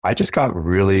I just got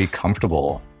really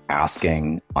comfortable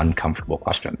asking uncomfortable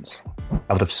questions.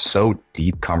 I would have so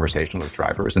deep conversations with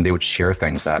drivers and they would share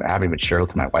things that I haven't even shared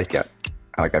with my wife yet.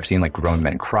 Like I've seen like grown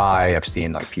men cry. I've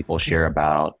seen like people share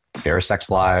about their sex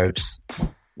lives.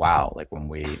 Wow. Like when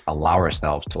we allow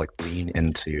ourselves to like lean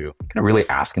into kind of really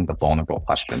asking the vulnerable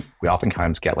question, we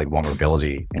oftentimes get like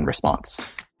vulnerability in response.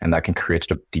 And that can create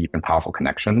such a deep and powerful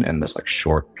connection in this like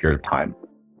short period of time.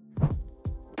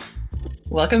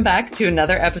 Welcome back to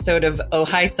another episode of Oh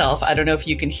Hi Self. I don't know if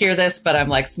you can hear this, but I'm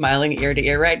like smiling ear to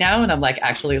ear right now. And I'm like,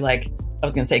 actually like, I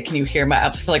was going to say, can you hear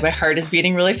I feel like my heart is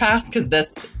beating really fast because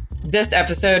this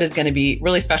episode is going to be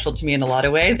really special to me in a lot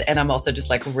of ways. And I'm also just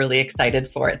like really excited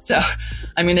for it. So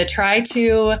I'm going to try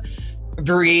to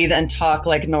breathe and talk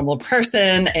like a normal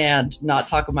person and not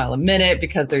talk a mile a minute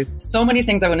because there's so many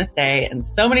things I want to say and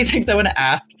so many things I want to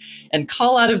ask and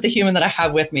call out of the human that I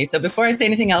have with me. So before I say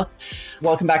anything else,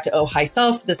 welcome back to Oh Hi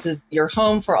Self. This is your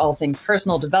home for all things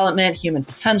personal development, human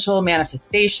potential,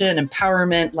 manifestation,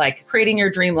 empowerment, like creating your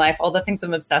dream life, all the things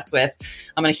I'm obsessed with.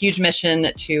 I'm on a huge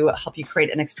mission to help you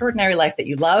create an extraordinary life that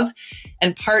you love.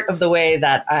 And part of the way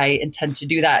that I intend to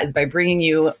do that is by bringing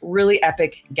you really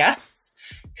epic guests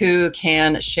who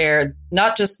can share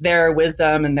not just their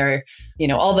wisdom and their,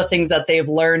 all the things that they've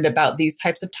learned about these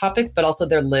types of topics, but also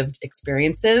their lived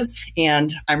experiences.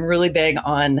 And I'm really big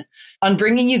on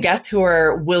bringing you guests who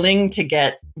are willing to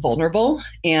get vulnerable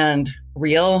and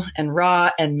real and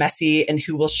raw and messy and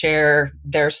who will share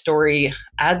their story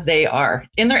as they are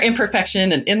in their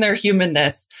imperfection and in their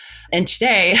humanness. And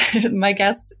today, my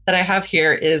guest that I have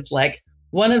here is like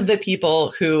one of the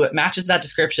people who matches that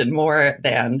description more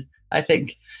than I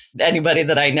think anybody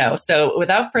that I know. So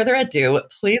without further ado,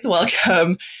 please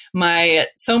welcome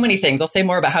so many things. I'll say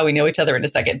more about how we know each other in a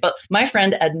second, but my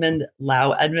friend Edmond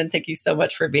Lau. Edmond, thank you so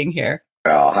much for being here.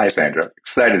 Oh, hi, Sandra.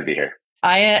 Excited to be here.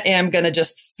 I am going to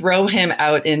just throw him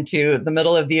out into the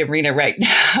middle of the arena right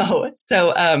now. So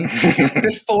I'll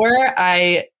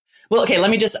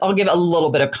give a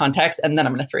little bit of context and then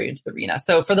I'm going to throw you into the arena.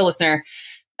 So for the listener,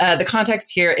 the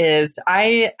context here is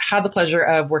I had the pleasure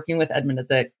of working with Edmond as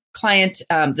a client.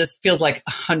 This feels like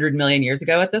 100 million years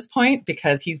ago at this point,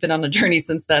 because he's been on a journey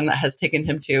since then that has taken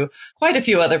him to quite a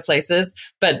few other places.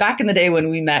 But back in the day when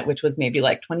we met, which was maybe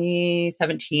like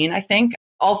 2017, I think,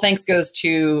 all thanks goes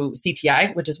to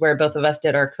CTI, which is where both of us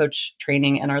did our coach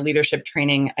training and our leadership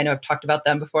training. I know I've talked about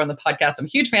them before on the podcast. I'm a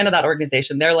huge fan of that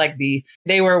organization.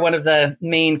 They were one of the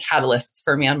main catalysts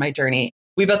for me on my journey.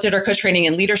 We both did our coach training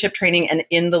and leadership training. And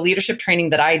in the leadership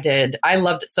training that I did, I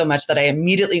loved it so much that I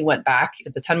immediately went back.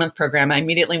 It's a 10-month program. I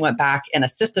immediately went back and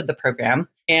assisted the program.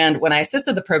 And when I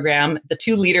assisted the program, the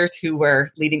two leaders who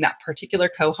were leading that particular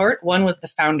cohort, one was the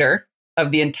founder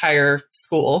of the entire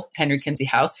school, Henry Kinsey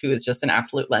House, who is just an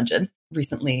absolute legend,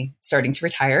 recently starting to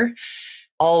retire.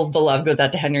 All the love goes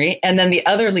out to Henry. And then the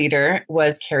other leader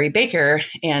was Carrie Baker.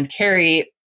 And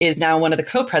Carrie is now one of the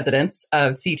co-presidents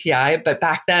of CTI. But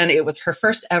back then it was her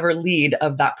first ever lead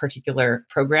of that particular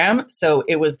program. So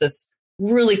it was this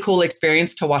really cool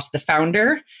experience to watch the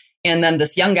founder and then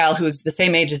this young gal who's the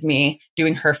same age as me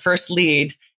doing her first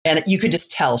lead. And you could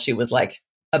just tell she was like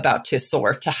about to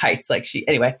soar to heights. So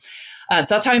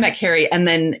that's how I met Carrie. And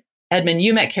then Edmond,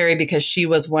 you met Carrie because she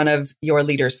was one of your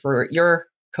leaders for your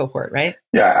cohort, right?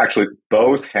 Yeah, actually,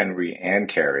 both Henry and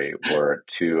Carrie were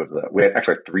we had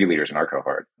actually three leaders in our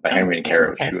cohort, but Henry and Carrie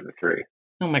were two of the three.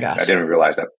 Oh my gosh. I didn't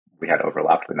realize that we had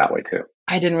overlapped in that way too.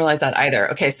 I didn't realize that either.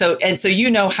 Okay. So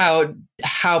you know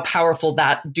how powerful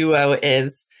that duo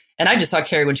is. And I just saw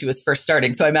Carrie when she was first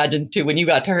starting. So I imagine too, when you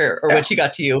got to her or when she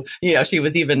got to you, she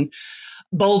was even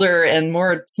bolder and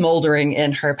more smoldering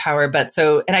in her power.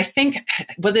 And I think,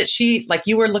 was it she, like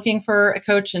you were looking for a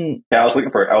coach and? Yeah, I was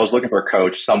looking for a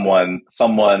coach, someone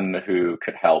who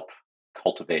could help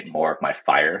cultivate more of my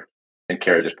fire. And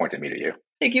Carrie just pointed me to you.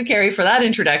 Thank you, Carrie, for that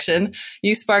introduction.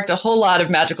 You sparked a whole lot of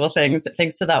magical things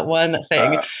thanks to that one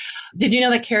thing. Did you know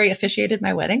that Carrie officiated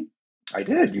my wedding? I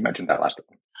did. You mentioned that last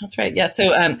time. That's right. Yeah.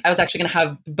 So I was actually going to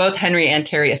have both Henry and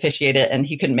Carrie officiate it, and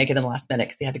he couldn't make it in the last minute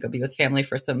because he had to go be with family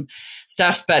for some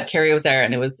stuff. But Carrie was there,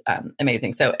 and it was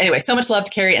amazing. So anyway, so much love to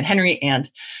Carrie and Henry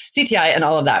and CTI and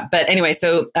all of that. But anyway,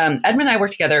 so Edmond and I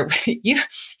worked together.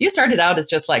 You started out as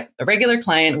just like a regular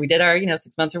client. We did our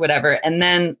 6 months or whatever, and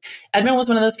then Edmond was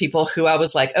one of those people who I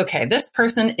was like, okay, this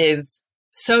person is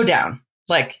so down.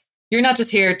 Like, you're not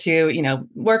just here to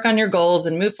work on your goals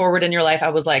and move forward in your life. I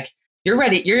was like, you're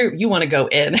ready. You want to go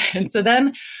in. And so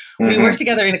then we worked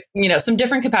together in, some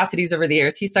different capacities over the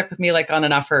years. He stuck with me like on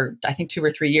and off for, I think, 2 or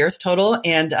 3 years total.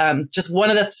 And just one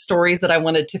of the stories that I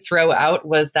wanted to throw out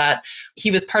was that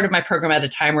he was part of my program at a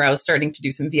time where I was starting to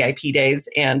do some VIP days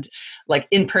and like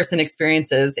in-person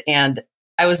experiences. And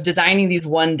I was designing these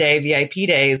 1-day VIP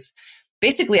days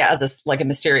basically as a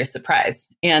mysterious surprise.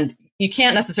 And you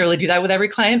can't necessarily do that with every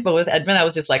client, but with Edmond, I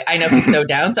was just like, I know he's so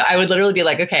down. So I would literally be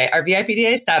like, okay, our VIP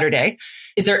day is Saturday.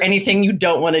 Is there anything you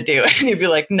don't want to do? And he'd be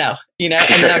like, no, and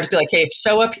then I would just be like, hey,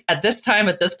 show up at this time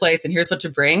at this place and here's what to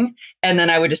bring. And then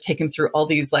I would just take him through all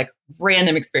these like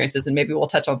random experiences, and maybe we'll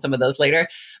touch on some of those later.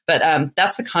 But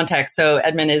that's the context. So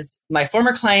Edmond is my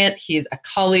former client. He's a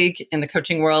colleague in the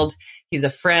coaching world. He's a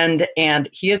friend, and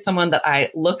he is someone that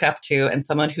I look up to and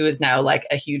someone who is now like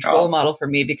a huge role model for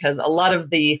me, because a lot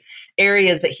of the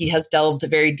areas that he has delved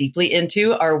very deeply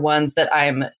into are ones that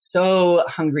I'm so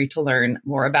hungry to learn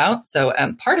more about. So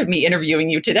part of me interviewing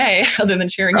you today, other than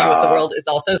sharing you with the world, is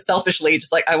also selfishly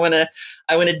just like, I want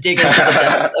to dig into the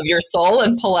depths of your soul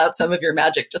and pull out some of your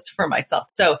magic just for myself.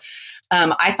 So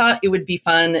I thought it would be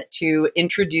fun to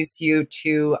introduce you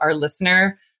to our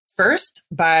listener first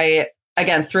by,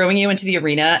 again, throwing you into the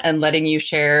arena and letting you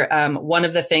share one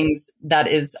of the things that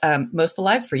is most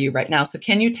alive for you right now. So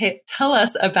can you tell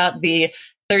us about the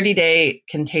 30-day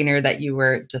container that you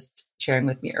were just sharing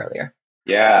with me earlier?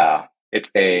 Yeah,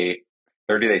 it's a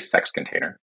 30-day sex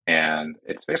container. And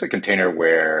it's basically a container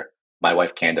where my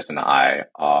wife, Candace, and I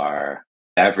are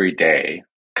every day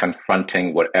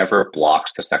confronting whatever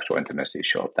blocks to sexual intimacy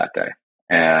show up that day.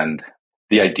 And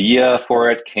the idea for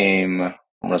it came,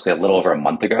 I want to say, a little over a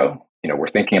month ago. We're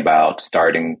thinking about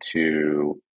starting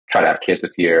to try to have kids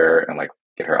this year and like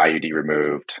get her IUD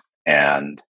removed.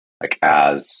 And like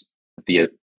as the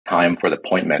time for the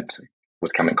appointment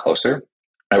was coming closer,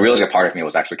 I realized a part of me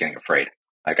was actually getting afraid.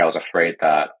 Like I was afraid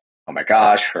that, oh my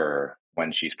gosh,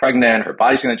 when she's pregnant, her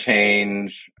body's going to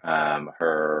change.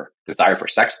 Her desire for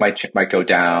sex might go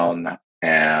down,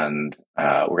 and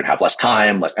we're going to have less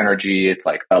time, less energy. It's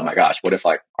like, oh my gosh, what if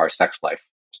like our sex life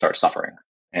starts suffering?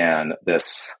 And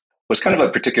this was kind of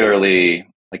a particularly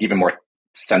like even more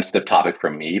sensitive topic for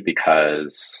me,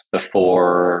 because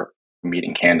before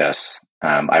meeting Candace,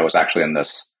 I was actually in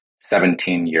this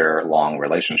 17-year-long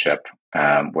relationship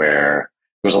where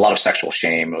there was a lot of sexual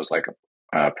shame. It was like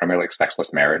primarily like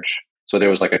sexless marriage. So there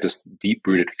was like this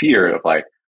deep-rooted fear of like,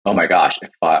 oh my gosh,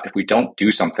 if we don't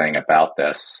do something about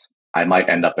this, I might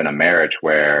end up in a marriage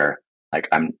where like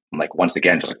I'm like once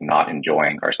again just like not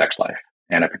enjoying our sex life.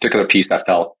 And a particular piece that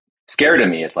felt scary to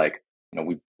me is like,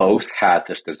 we both had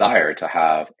this desire to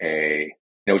have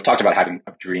we've talked about having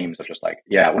dreams of just like,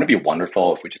 yeah, wouldn't it be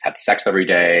wonderful if we just had sex every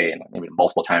day and maybe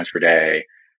multiple times per day?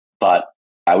 But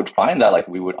I would find that like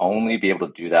we would only be able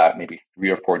to do that maybe 3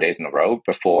 or 4 days in a row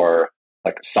before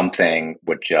like something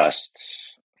would just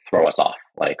throw us off.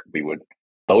 Like we would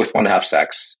both want to have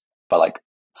sex, but like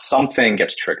something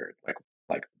gets triggered. Like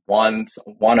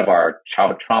one of our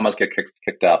childhood traumas get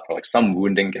kicked up, or like some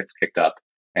wounding gets kicked up,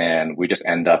 and we just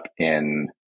end up in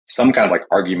some kind of like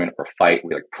argument or fight.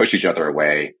 We like push each other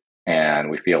away, and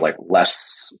we feel like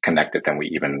less connected than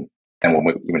when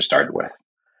we even started with.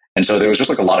 And so there was just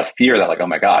like a lot of fear that like, oh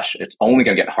my gosh, it's only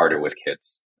going to get harder with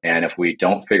kids. And if we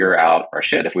don't figure out our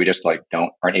shit, if we just like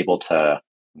aren't able to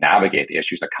navigate the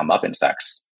issues that come up in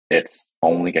sex, it's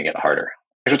only going to get harder.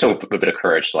 It took a bit of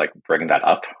courage to like bring that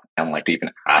up and like to even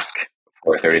ask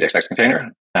for a 30-day sex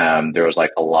container. There was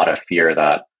like a lot of fear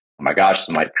that, oh my gosh, this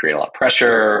might create a lot of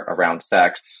pressure around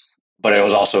sex. But it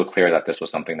was also clear that this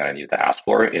was something that I needed to ask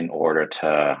for in order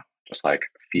to just like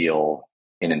feel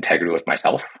in integrity with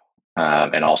myself.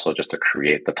 And also just to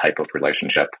create the type of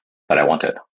relationship that I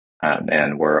wanted.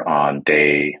 And we're on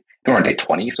day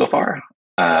 20 so far.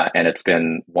 And it's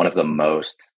been one of the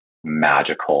most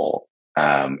magical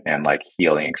and like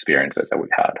healing experiences that we've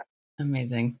had.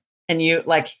 Amazing. And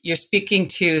you're speaking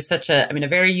to such a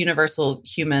very universal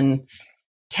human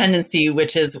tendency,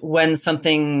 which is when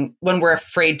we're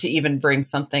afraid to even bring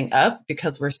something up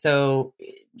because we're so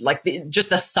like just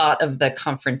the thought of the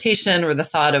confrontation or the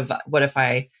thought of what if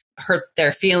I hurt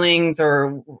their feelings,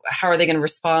 or how are they going to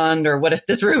respond, or what if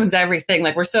this ruins everything?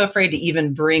 Like we're so afraid to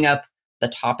even bring up the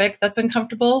topic that's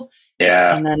uncomfortable.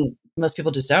 Yeah. And then most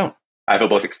people just don't. I feel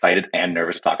both excited and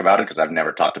nervous to talk about it because I've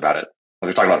never talked about it.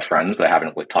 We've talked about it with friends, but I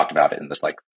haven't really talked about it in this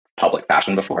like public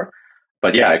fashion before.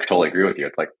 But yeah, I totally agree with you.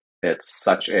 It's like, it's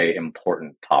such a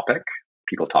important topic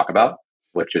people talk about,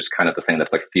 which is kind of the thing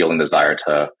that's like feeling desire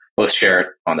to both share it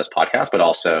on this podcast, but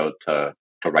also to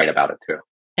write about it too.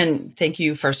 And thank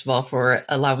you, first of all, for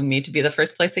allowing me to be the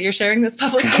first place that you're sharing this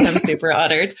publicly. I'm super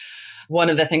honored. one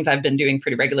of the things I've been doing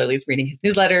pretty regularly is reading his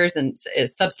newsletters and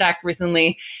his Substack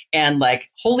recently, and like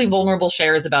wholly vulnerable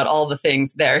shares about all the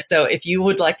things there. So if you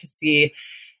would like to see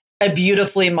a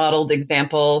beautifully modeled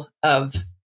example of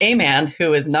a man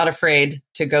who is not afraid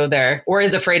to go there, or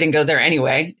is afraid and goes there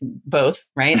anyway, both,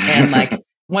 right? And like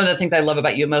one of the things I love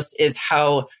about you most is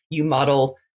how you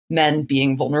model men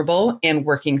being vulnerable and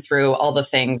working through all the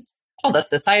things, all the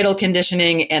societal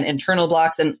conditioning and internal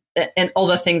blocks and all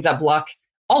the things that block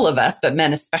all of us, but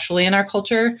men especially in our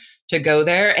culture, to go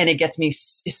there. And it gets me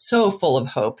so full of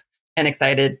hope and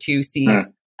excited to see.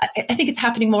 I think it's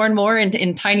happening more and more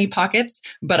in tiny pockets,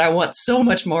 but I want so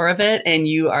much more of it. And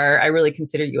I really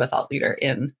consider you a thought leader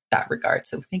in that regard.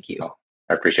 So thank you. Oh,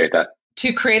 I appreciate that.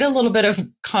 To create a little bit of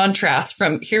contrast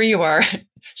from here you are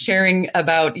sharing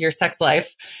about your sex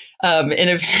life in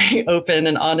a very open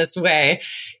and honest way,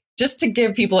 just to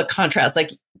give people a contrast, like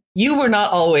you were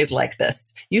not always like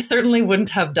this. You certainly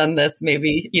wouldn't have done this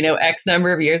maybe, X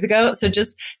number of years ago. So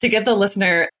just to give the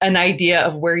listener an idea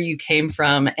of where you came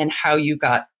from and how you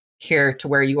got here to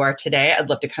where you are today, I'd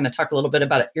love to kind of talk a little bit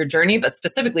about your journey, but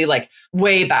specifically like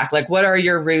way back, like what are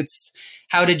your roots?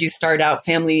 How did you start out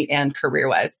family and career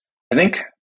wise? I think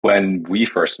when we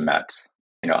first met,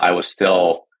 I was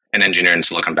still an engineer in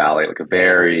Silicon Valley, like a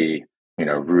very,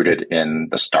 rooted in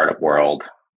the startup world.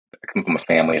 I come from a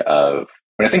family of,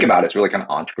 when I think about it, it's really kind of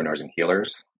entrepreneurs and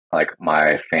healers. Like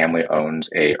my family owns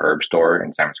a herb store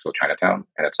in San Francisco, Chinatown,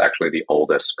 and it's actually the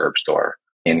oldest herb store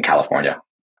in California.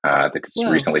 They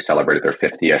just recently celebrated their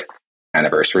 50th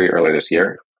anniversary earlier this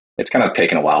year. It's kind of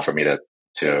taken a while for me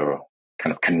to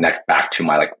kind of connect back to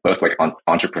my both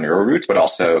entrepreneurial roots, but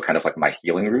also kind of like my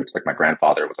healing roots. Like my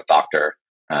grandfather was a doctor,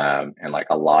 and like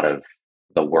a lot of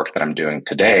the work that I'm doing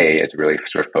today is really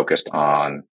sort of focused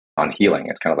on healing.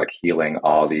 It's kind of like healing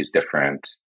all these different,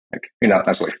 not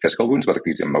necessarily physical wounds, but like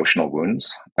these emotional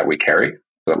wounds that we carry,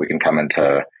 so that we can come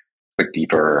into like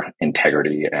deeper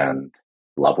integrity and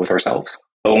love with ourselves.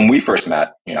 But when we first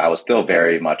met, I was still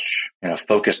very much,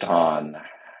 focused on,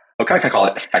 what can I call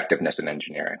it, effectiveness in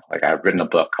engineering. Like I've written a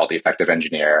book called The Effective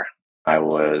Engineer. I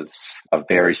was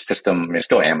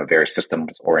still am a very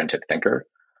systems-oriented thinker.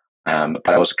 But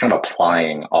I was kind of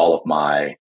applying all of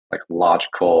my like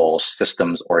logical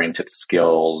systems-oriented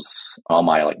skills, all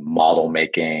my like model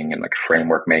making and like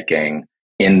framework making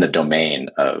in the domain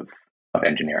of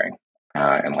engineering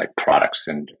and like products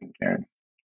and engineering.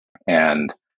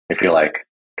 And I feel like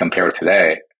compared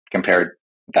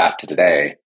that to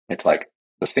today, it's like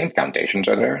the same foundations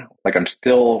are there. Like I'm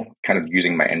still kind of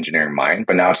using my engineering mind,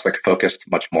 but now it's like focused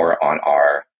much more on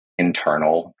our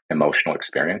internal emotional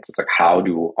experience. It's like, how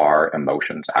do our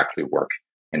emotions actually work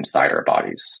inside our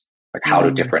bodies? Like how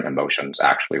do different emotions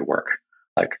actually work?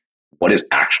 Like what is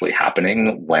actually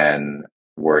happening when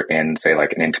we're in, say,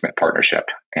 like an intimate partnership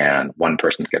and one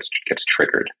person gets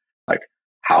triggered? Like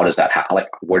how does that like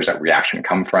where does that reaction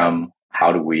come from?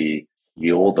 How do we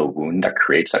heal the wound that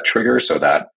creates that trigger so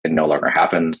that it no longer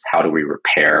happens? How do we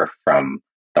repair from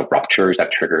the ruptures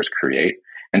that triggers create?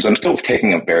 And so I'm still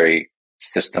taking a very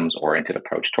systems-oriented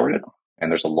approach toward it. And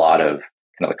there's a lot of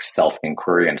kind of like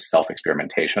self-inquiry and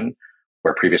self-experimentation,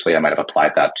 where previously I might have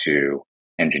applied that to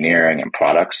engineering and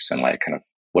products and like kind of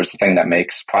what is the thing that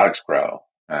makes products grow?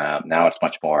 Now it's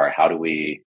much more, how do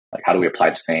we apply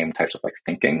the same types of like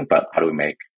thinking, but how do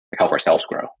we help ourselves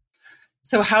grow?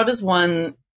 So how does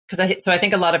one, because I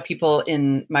think a lot of people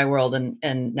in my world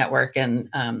and network and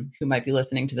who might be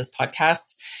listening to this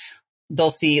podcast, they'll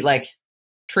see like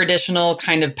traditional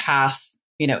kind of path,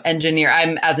 engineer.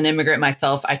 I'm as an immigrant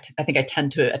myself, I think I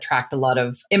tend to attract a lot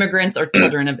of immigrants or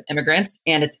children of immigrants.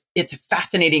 And it's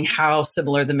fascinating how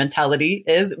similar the mentality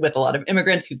is with a lot of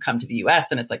immigrants who come to the US,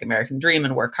 and it's like American dream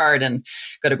and work hard and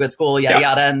go to good school, yada,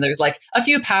 yada. And there's like a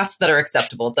few paths that are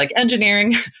acceptable. It's like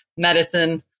engineering,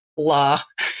 medicine, law,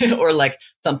 or like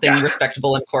something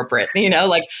respectable and corporate,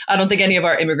 like I don't think any of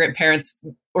our immigrant parents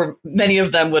or many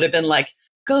of them would have been like,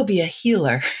 go be a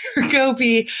healer or go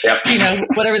be,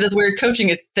 whatever this weird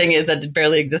coaching thing is that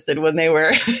barely existed when they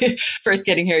were first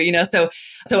getting here, So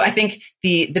I think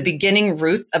the beginning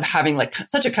roots of having like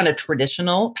such a kind of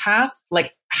traditional path,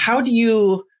 like how do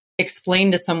you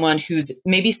explain to someone who's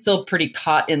maybe still pretty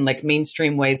caught in like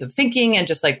mainstream ways of thinking and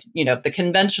just like, the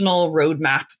conventional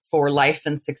roadmap for life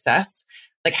and success?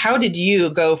 Like, how did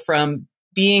you go from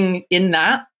being in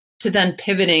that to then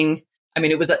pivoting? I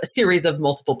mean, it was a series of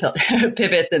multiple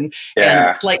pivots and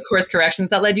slight course corrections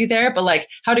that led you there. But like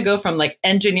how to go from like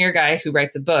engineer guy who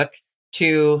writes a book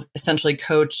to essentially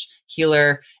coach,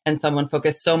 healer, and someone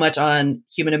focused so much on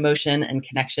human emotion and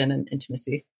connection and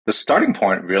intimacy. The starting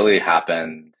point really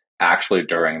happened actually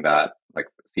during that like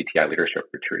CTI leadership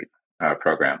retreat.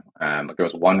 program. Like there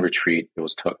was one retreat. It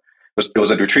was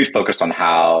a retreat focused on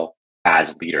how,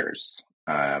 as leaders,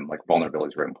 like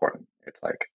vulnerability is really important. It's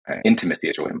like intimacy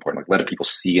is really important. Like letting people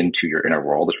see into your inner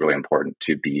world is really important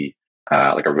to be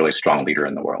like a really strong leader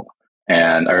in the world.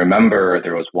 And I remember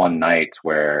there was one night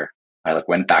where I like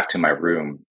went back to my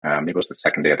room. Maybe it was the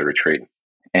second day of the retreat,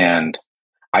 and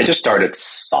I just started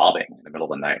sobbing in the middle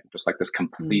of the night, just like this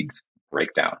complete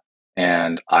breakdown.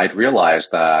 And I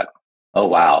realized that, oh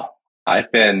wow,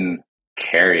 I've been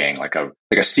carrying like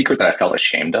a secret that I felt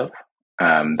ashamed of,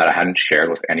 that I hadn't shared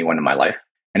with anyone in my life.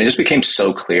 And it just became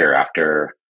so clear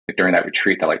after like, during that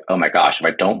retreat that like, oh my gosh, if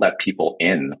I don't let people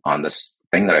in on this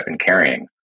thing that I've been carrying,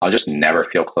 I'll just never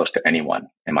feel close to anyone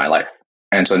in my life.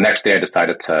 And so the next day I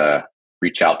decided to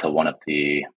reach out to one of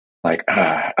the like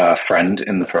a friend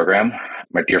in the program,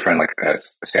 my dear friend, like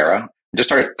Sarah, just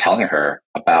started telling her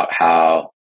about how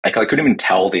I couldn't even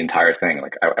tell the entire thing.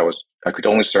 Like I could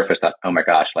only surface that, oh my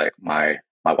gosh, like my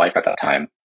wife at that time,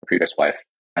 the previous wife,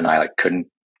 and I like couldn't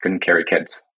carry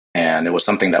kids. And it was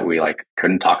something that we like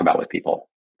couldn't talk about with people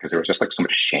because there was just like so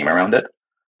much shame around it.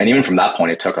 And even from that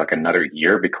point, it took like another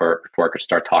year before I could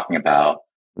start talking about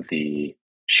the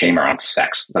shame around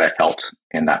sex that I felt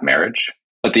in that marriage.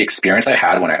 But the experience I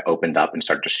had when I opened up and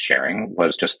started just sharing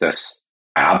was just this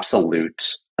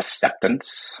absolute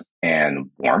acceptance and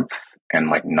warmth and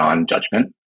like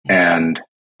non-judgment. And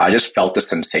I just felt this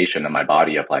sensation in my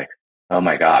body of like, oh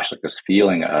my gosh, like this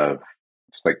feeling of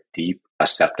just like deep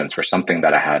acceptance for something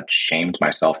that I had shamed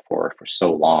myself for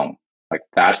so long. Like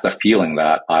that's the feeling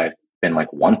that I've been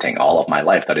like wanting all of my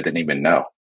life that I didn't even know.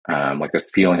 Like this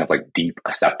feeling of like deep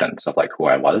acceptance of like who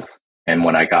I was. And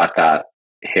when I got that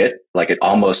hit, like it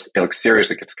like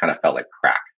seriously just kind of felt like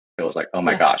crack. It was like, oh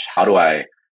my gosh, how do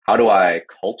I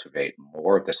cultivate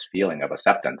more of this feeling of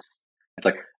acceptance? It's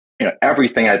like, you know,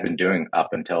 everything I'd been doing up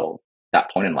until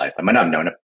that point in life, I might not have known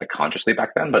it like consciously back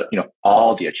then, but you know,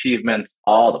 all the achievements,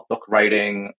 all the book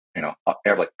writing, you know,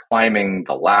 like climbing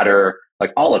the ladder,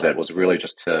 like all of it was really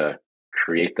just to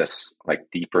create this like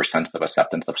deeper sense of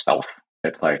acceptance of self.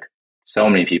 It's like so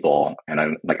many people, and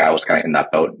I was kind of in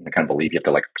that boat. I kind of believe you have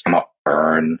to like somehow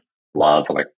earn love,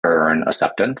 like earn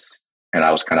acceptance. And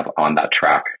I was kind of on that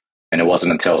track. And it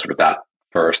wasn't until sort of that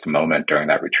first moment during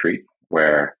that retreat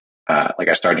where like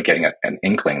I started getting an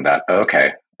inkling that,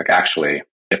 okay, like actually,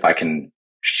 if I can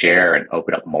share and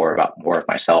open up more of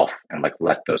myself and like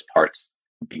let those parts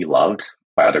be loved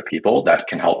by other people, that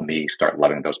can help me start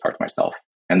loving those parts myself.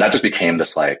 And that just became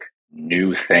this like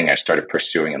new thing I started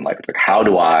pursuing in life. It's like, how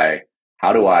do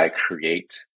I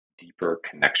create deeper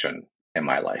connection in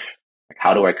my life? Like,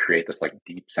 how do I create this like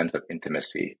deep sense of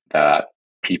intimacy that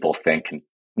people think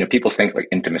like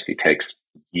intimacy takes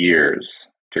years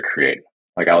to create.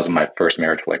 Like I was in my first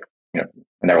marriage for like, you know,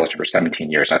 in that relationship for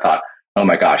 17 years. And I thought, oh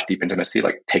my gosh, deep intimacy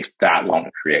like takes that long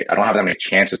to create. I don't have that many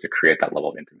chances to create that level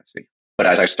of intimacy. But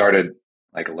as I started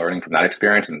like learning from that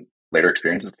experience and later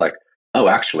experiences, it's like, oh,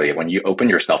 actually, when you open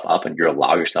yourself up and you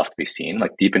allow yourself to be seen,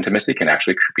 like deep intimacy can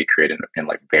actually be created in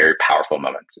like very powerful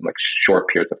moments in like short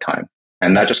periods of time.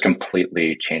 And that just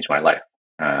completely changed my life.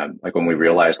 Like when we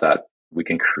realized that we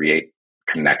can create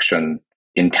connection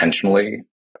intentionally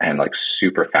and like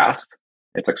super fast,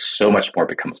 it's like so much more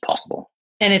becomes possible.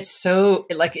 And it's so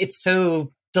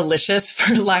delicious,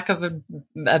 for lack of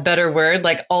a better word.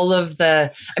 Like all of so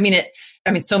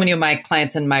many of my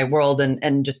clients in my world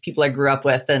and just people I grew up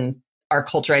with and our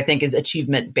culture, I think, is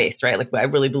achievement based, right? Like I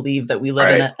really believe that we live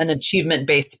in an achievement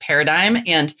based paradigm.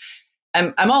 And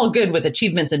I'm all good with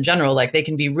achievements in general. Like they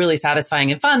can be really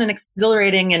satisfying and fun and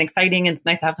exhilarating and exciting. And it's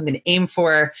nice to have something to aim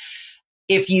for.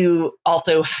 If you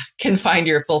also can find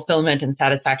your fulfillment and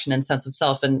satisfaction and sense of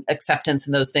self and acceptance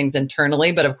and those things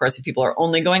internally. But of course, if people are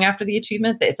only going after the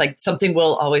achievement, it's like something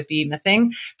will always be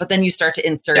missing. But then you start to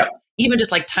insert even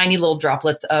just like tiny little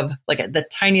droplets of like the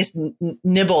tiniest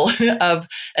nibble of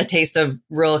a taste of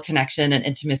real connection and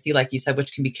intimacy, like you said,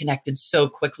 which can be connected so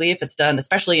quickly if it's done,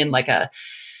 especially in like a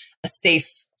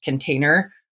safe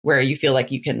container where you feel like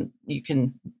you can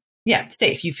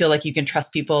safe. You feel like you can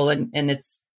trust people and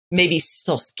it's maybe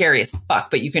still scary as fuck,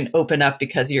 but you can open up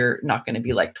because you're not going to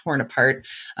be like torn apart.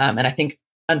 And I think,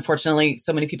 unfortunately,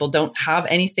 so many people don't have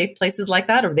any safe places like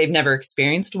that, or they've never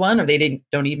experienced one, or they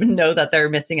don't even know that they're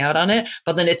missing out on it.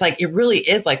 But then it's like, it really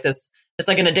is like this. It's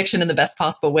like an addiction in the best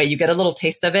possible way. You get a little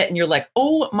taste of it and you're like,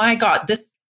 oh my God,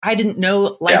 I didn't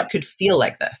know life could feel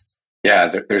like this.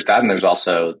 Yeah, there's that. And there's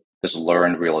also this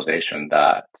learned realization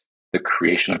that the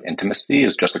creation of intimacy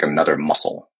is just like another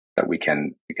muscle that we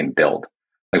can build.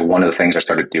 Like one of the things I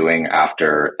started doing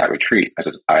after that retreat,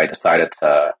 I decided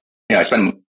to, I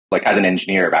spend like as an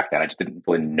engineer back then, I just didn't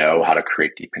really know how to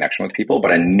create deep connection with people,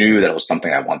 but I knew that it was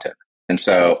something I wanted. And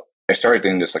so I started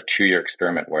doing this like 2 year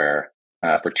experiment where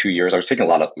for 2 years, I was taking a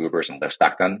lot of Ubers and Lyfts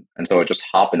back then. And so I would just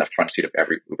hop in the front seat of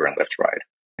every Uber and Lyft ride.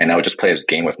 And I would just play this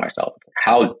game with myself. It's like,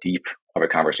 how deep of a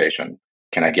conversation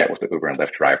can I get with the Uber and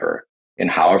Lyft driver in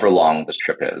however long this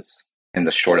trip is in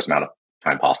the shortest amount of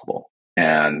time possible?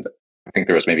 And I think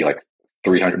there was maybe like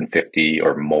 350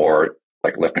 or more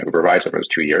like Lyft and Uber rides over those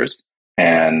 2 years.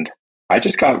 And I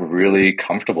just got really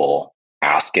comfortable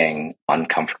asking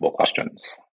uncomfortable questions.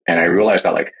 And I realized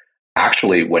that like,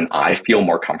 actually, when I feel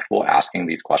more comfortable asking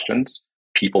these questions,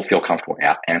 people feel comfortable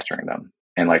answering them.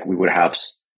 And like I would have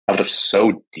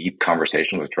so deep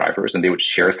conversations with drivers, and they would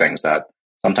share things that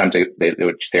sometimes they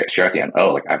would share at the end. Oh,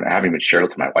 like I haven't even shared it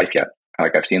with my wife yet.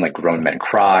 Like I've seen like grown men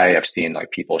cry. I've seen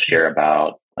like people share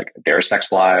about like their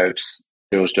sex lives.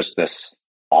 It was just this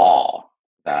awe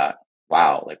that,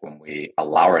 wow, like when we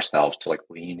allow ourselves to like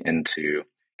lean into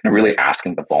kind of really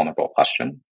asking the vulnerable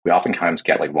question, we oftentimes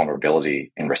get like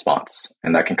vulnerability in response.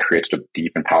 And that can create such a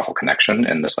deep and powerful connection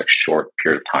in this like short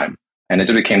period of time. And it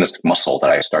just became this muscle that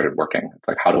I started working. It's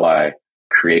like, how do I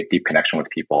create deep connection with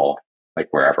people like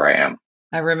wherever I am?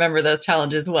 I remember those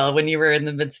challenges well when you were in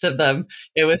the midst of them.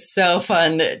 It was so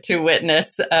fun to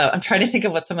witness. I'm trying to think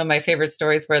of what some of my favorite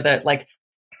stories were that like,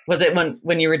 was it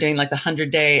when you were doing like the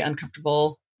 100-day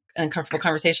uncomfortable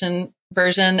conversation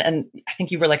version? And I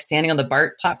think you were like standing on the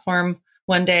BART platform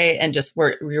one day and you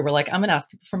were like, I'm going to ask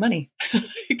people for money.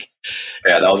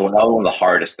 Yeah, that was one of the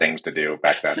hardest things to do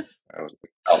back then. I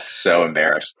felt so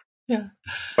embarrassed. Yeah.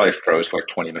 Probably froze for like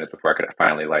 20 minutes before I could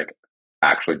finally like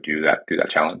actually do that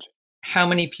challenge. How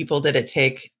many people did it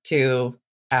take to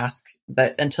ask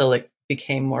that until it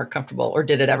became more comfortable, or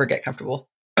did it ever get comfortable?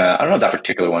 I don't know if that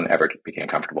particular one ever became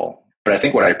comfortable, but I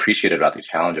think what I appreciated about these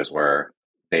challenges were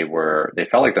they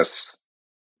felt like this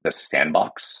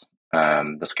sandbox,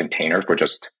 this container for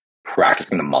just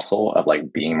practicing the muscle of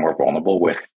like being more vulnerable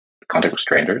with the contact with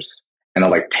strangers, and then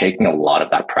like taking a lot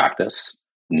of that practice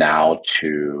now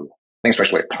to, I think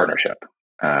especially like partnership.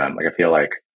 Like I feel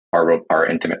like our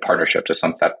intimate partnerships is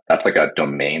something that's like a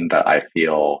domain that I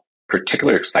feel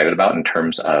particularly excited about in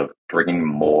terms of bringing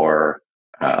more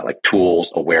like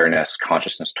tools, awareness,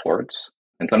 consciousness towards.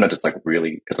 And sometimes it's like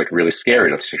really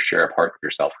scary to share a part of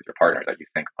yourself with your partner that you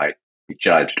think might be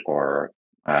judged, or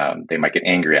they might get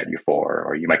angry at you for,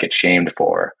 or you might get shamed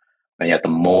for. And yet the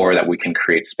more that we can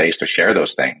create space to share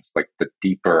those things, like the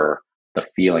deeper the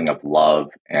feeling of love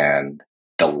and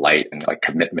delight and like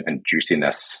commitment and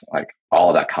juiciness, like all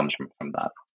of that comes from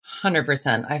that.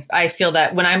 100%. I feel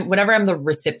that whenever I'm the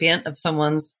recipient of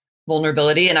someone's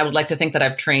vulnerability, and I would like to think that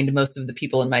I've trained most of the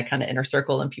people in my kind of inner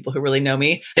circle and people who really know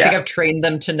me. Yeah. I think I've trained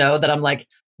them to know that I'm like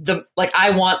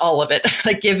I want all of it.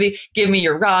 Like give me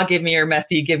your raw, give me your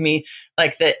messy, give me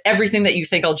like everything that you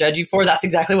think I'll judge you for. That's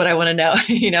exactly what I want to know,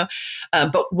 you know?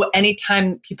 But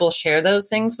anytime people share those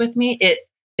things with me,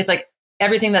 it's like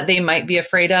everything that they might be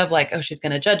afraid of, like, oh, she's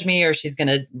going to judge me, or she's going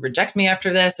to reject me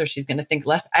after this, or she's going to think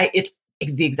less. It's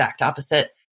the exact opposite.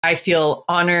 I feel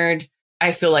honored.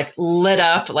 I feel like lit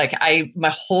up, like my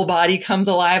whole body comes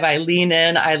alive. I lean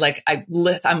in.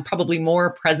 I'm probably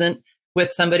more present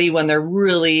with somebody when they're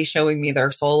really showing me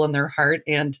their soul and their heart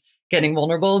and getting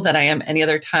vulnerable than I am any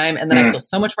other time. And then I feel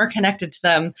so much more connected to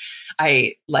them.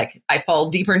 I fall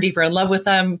deeper and deeper in love with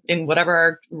them in whatever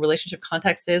our relationship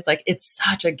context is. Like it's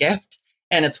such a gift.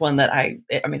 And it's one that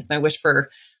it's my wish for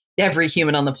every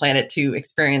human on the planet to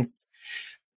experience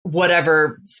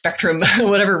whatever spectrum,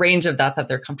 whatever range of that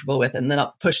they're comfortable with. And then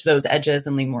I'll push those edges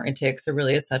and lean more into it. So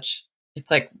really it's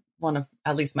like one of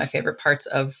at least my favorite parts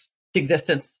of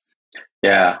existence.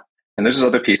 Yeah. And there's this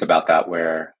other piece about that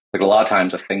where like a lot of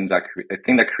times the thing that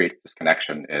creates this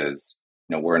connection is,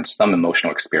 you know, we're in some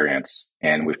emotional experience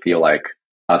and we feel like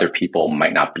other people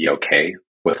might not be okay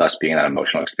with us being in that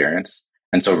emotional experience.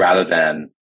 And so rather than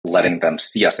letting them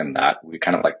see us in that, we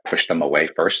kind of like push them away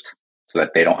first so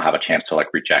that they don't have a chance to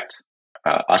like reject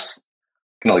us.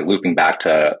 Kind of like looping back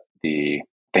to the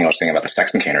thing I was saying about the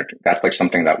sex container, that's like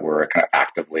something that we're kind of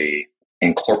actively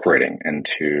incorporating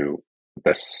into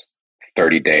this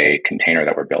 30-day container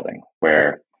that we're building,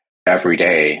 where every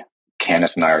day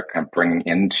Candace and I are kind of bringing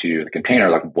into the container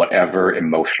like whatever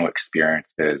emotional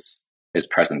experience is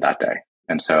present that day.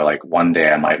 And so like one day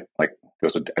I might like, there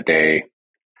was a day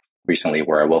recently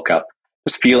where I woke up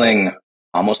just feeling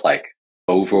almost like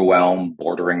overwhelmed,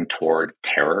 bordering toward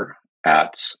terror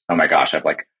at, oh my gosh, I've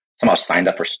like somehow signed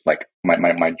up for like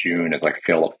my June is like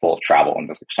full of travel and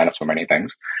just signed up for many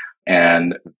things.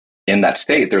 And in that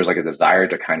state, there was like a desire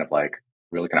to kind of like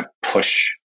really kind of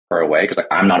push her away because like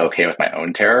I'm not okay with my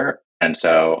own terror. And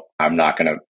so I'm not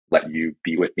going to let you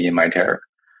be with me in my terror.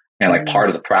 And like part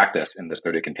of the practice in this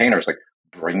 30 container is like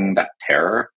bring that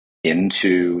terror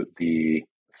into the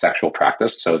sexual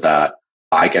practice so that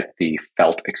I get the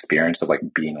felt experience of like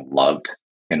being loved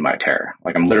in my terror.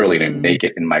 Like I'm literally like,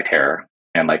 naked in my terror.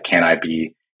 And like, can I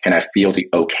feel the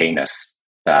okayness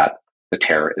that the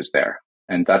terror is there?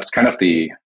 And that's kind of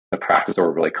the practice that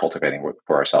we're really cultivating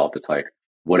for ourselves. It's like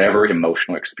whatever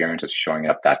emotional experience is showing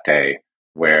up that day,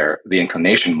 where the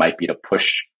inclination might be to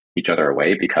push each other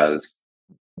away because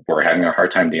we're having a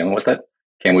hard time dealing with it.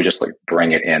 Can we just like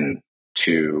bring it in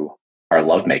to our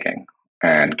lovemaking?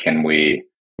 And can we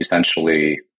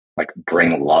essentially like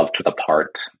bring love to the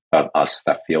part of us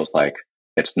that feels like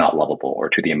it's not lovable, or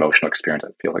to the emotional experience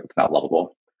that feels like it's not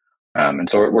lovable? And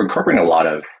so we're incorporating a lot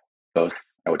of both,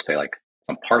 I would say, like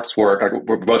some parts work. Like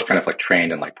we're both kind of like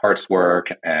trained in like parts work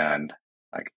and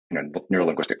like,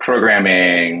 neuro-linguistic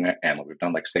programming, and we've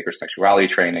done like sacred sexuality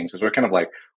training. So we're kind of like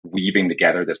weaving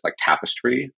together this like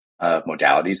tapestry of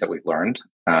modalities that we've learned,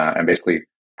 and basically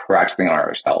practicing on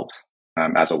ourselves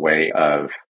as a way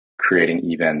of creating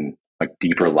even like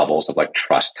deeper levels of like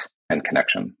trust and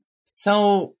connection.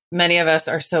 So many of us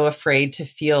are so afraid to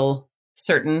feel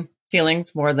certain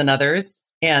feelings more than others.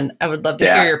 And I would love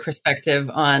to hear your perspective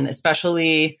on,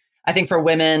 especially, I think for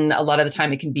women, a lot of the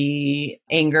time it can be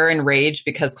anger and rage,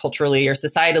 because culturally or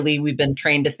societally, we've been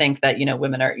trained to think that,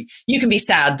 women you can be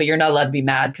sad, but you're not allowed to be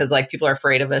mad because like people are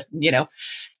afraid of a,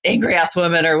 angry ass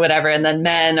woman or whatever. And then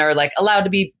men are like allowed to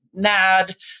be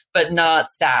mad, but not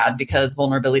sad because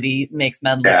vulnerability makes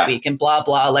men look weak and blah,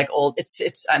 blah, like old.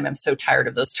 I'm so tired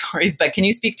of those stories, but can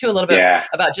you speak to a little bit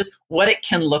about just what it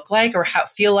can look like or how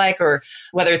feel like, or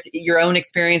whether it's your own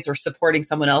experience or supporting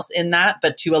someone else in that,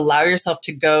 but to allow yourself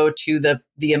to go to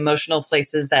the emotional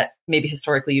places that maybe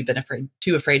historically you've been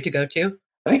too afraid to go to?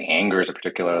 I think anger is a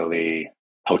particularly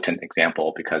potent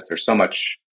example because there's so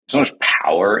much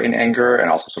power in anger and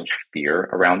also so much fear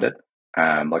around it.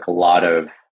 Like a lot of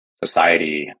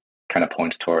society kind of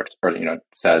points towards, or,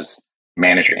 says,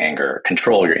 manage your anger,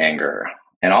 control your anger.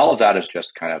 And all of that is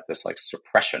just kind of this like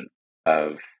suppression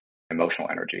of emotional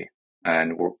energy.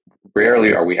 And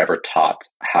rarely are we ever taught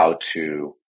how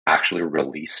to actually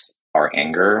release our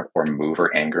anger or move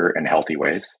our anger in healthy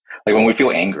ways. Like when we feel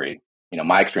angry,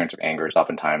 my experience of anger is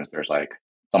oftentimes there's like,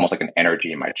 it's almost like an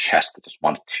energy in my chest that just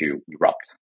wants to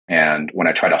erupt. And when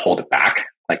I try to hold it back,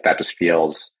 like that just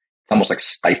feels, it's almost like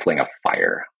stifling a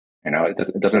fire.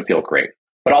 It doesn't feel great,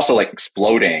 but also like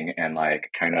exploding and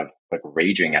like kind of like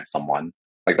raging at someone,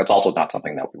 like that's also not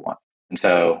something that we want. And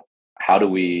so how do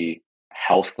we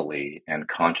healthily and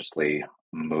consciously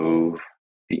move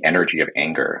the energy of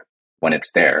anger when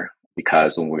it's there?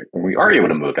 Because when we are able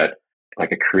to move it,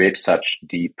 like it creates such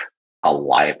deep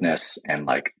aliveness and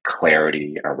like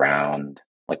clarity around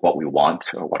like what we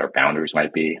want or what our boundaries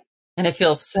might be. And it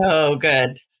feels so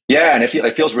good. Yeah, and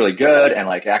it feels really good, and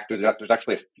like there's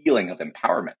actually a feeling of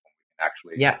empowerment when we can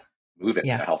actually move it in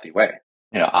a healthy way.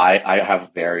 I have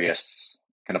various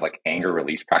kind of like anger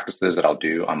release practices that I'll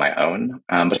do on my own,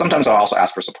 but sometimes I'll also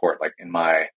ask for support. Like in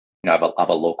my, I have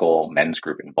a local men's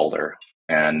group in Boulder,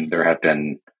 and there have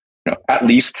been at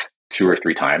least 2 or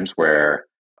 3 times where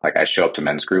like I show up to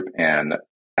men's group and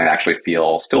I actually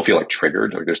still feel like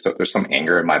triggered. Like there's some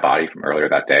anger in my body from earlier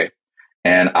that day,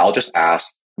 and I'll just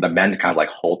ask the men to kind of like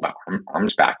hold my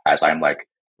arms back as I'm like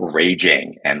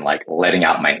raging and like letting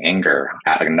out my anger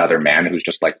at another man who's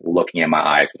just like looking in my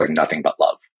eyes with like nothing but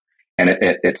love. And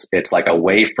it's like a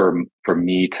way for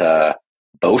me to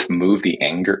both move the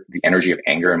energy of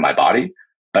anger in my body,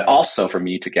 but also for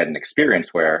me to get an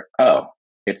experience where, oh,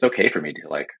 it's okay for me to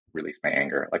like release my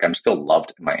anger. Like I'm still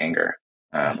loved in my anger.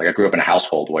 Like I grew up in a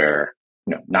household where,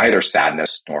 neither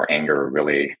sadness nor anger were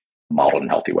really modeled in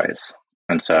healthy ways.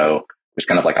 And so there's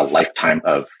kind of like a lifetime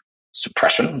of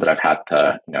suppression that I've had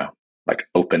to, like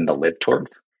open the lid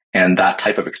towards. And that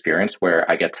type of experience where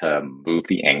I get to move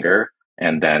the anger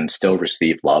and then still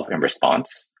receive love in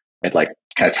response, it like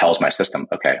kind of tells my system,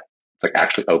 okay, it's like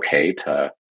actually okay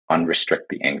to unrestrict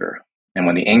the anger. And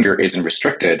when the anger isn't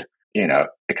restricted,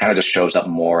 it kind of just shows up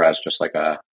more as just like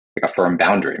a firm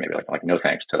boundary, maybe like no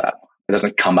thanks to that. It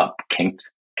doesn't come out kinked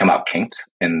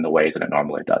in the ways that it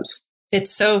normally does.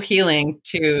 It's so healing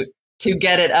to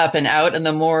get it up and out. And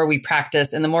the more we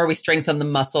practice and the more we strengthen the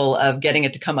muscle of getting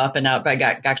it to come up and out by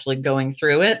actually going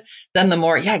through it, then the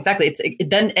more, exactly.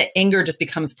 Then anger just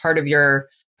becomes part of your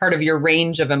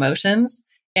range of emotions.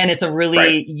 And it's a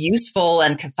really useful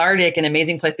and cathartic and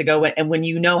amazing place to go. And when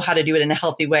you know how to do it in a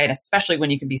healthy way, and especially when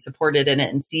you can be supported in it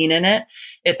and seen in it,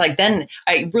 it's like, then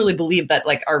I really believe that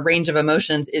like our range of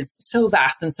emotions is so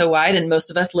vast and so wide. And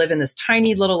most of us live in this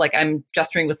tiny little, like I'm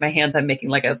gesturing with my hands, I'm making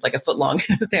like a foot long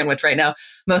sandwich right now.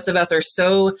 Most of us are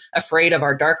so afraid of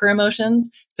our darker emotions.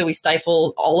 So we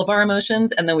stifle all of our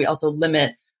emotions. And then we also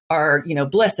limit our,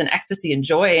 bliss and ecstasy and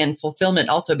joy and fulfillment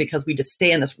also, because we just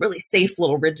stay in this really safe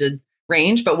little rigid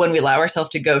range. But when we allow ourselves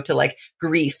to go to like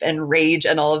grief and rage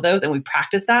and all of those, and we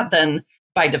practice that, then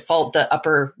by default, the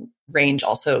upper range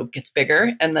also gets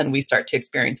bigger. And then we start to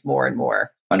experience more and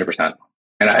more. 100%.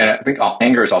 And I think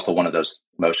anger is also one of those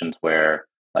emotions where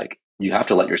like you have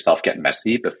to let yourself get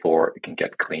messy before it can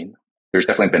get clean. There's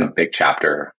definitely been a big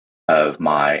chapter of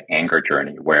my anger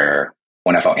journey where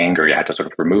when I felt angry, I had to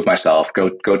sort of remove myself, go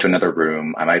to another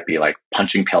room. I might be like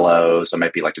punching pillows. I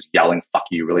might be like just yelling, "Fuck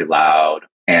you," really loud.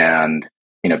 And,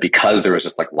 because there was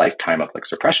this like lifetime of like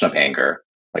suppression of anger,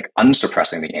 like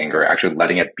unsuppressing the anger, actually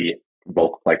letting it be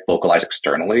vocalized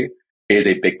externally is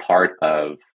a big part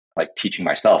of like teaching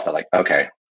myself that like, okay,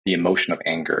 the emotion of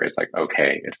anger is like,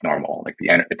 okay, it's normal. Like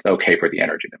it's okay for the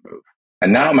energy to move.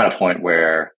 And now I'm at a point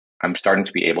where I'm starting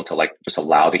to be able to like just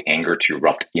allow the anger to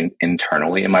erupt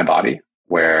internally in my body,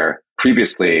 where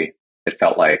previously it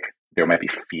felt like there might be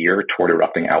fear toward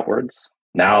erupting outwards.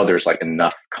 Now there's like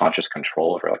enough conscious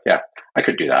control over like, yeah, I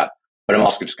could do that, but I'm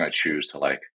also just going to choose to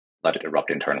like let it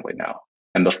erupt internally now.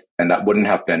 And that wouldn't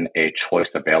have been a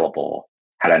choice available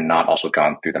had I not also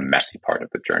gone through the messy part of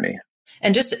the journey.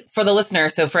 And just for the listener,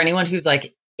 so for anyone who's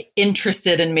like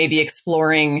interested in maybe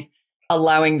exploring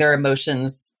allowing their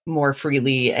emotions more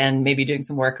freely and maybe doing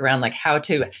some work around like how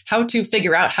to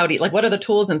figure out how to, like, what are the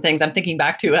tools and things. I'm thinking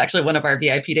back to actually one of our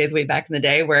VIP days way back in the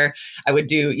day where I would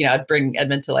do, I'd bring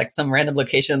Edmond to like some random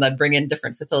location and I'd bring in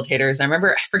different facilitators. And I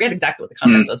remember, I forget exactly what the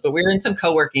context was, but we were in some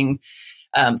co-working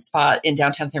spot in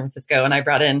downtown San Francisco. And I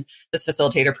brought in this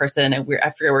facilitator person and I forget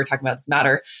what we were talking about this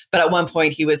matter. But at one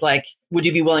point he was like, would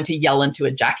you be willing to yell into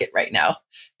a jacket right now?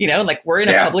 Like we're in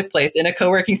a public place in a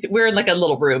co-working, we're in like a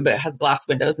little room, but it has glass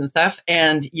windows and stuff.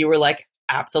 And you were like,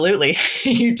 absolutely.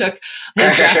 You took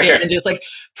his jacket and just like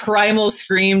primal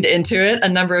screamed into it a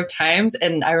number of times.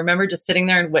 And I remember just sitting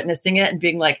there and witnessing it and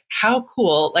being like, how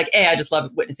cool. Like, I just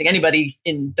love witnessing anybody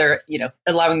in their,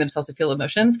 allowing themselves to feel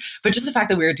emotions. But just the fact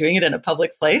that we were doing it in a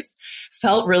public place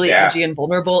felt really edgy and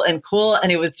vulnerable and cool.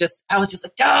 And I was just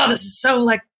like, oh, this is so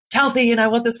like healthy and I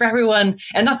want this for everyone.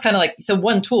 And that's kind of like, so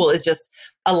one tool is just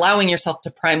allowing yourself to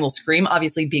primal scream,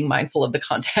 obviously being mindful of the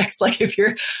context. Like if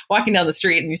you're walking down the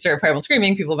street and you start primal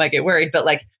screaming, people might get worried. But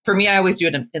like for me, I always do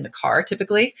it in the car.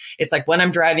 Typically it's like when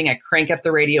I'm driving, I crank up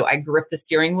the radio, I grip the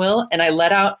steering wheel and I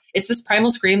let out, it's this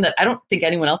primal scream that I don't think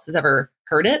anyone else has ever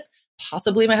heard it.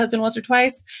 Possibly my husband once or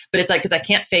twice, but it's like, cause I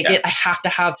can't fake it. I have to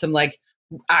have some like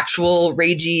actual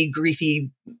ragey, griefy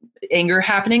anger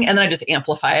happening. And then I just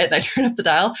amplify it and I turn up the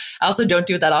dial. I also don't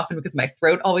do it that often because my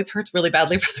throat always hurts really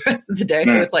badly for the rest of the day.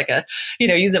 So it's like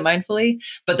use it mindfully.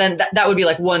 But then that would be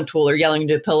like one tool, or yelling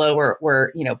into a pillow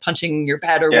or punching your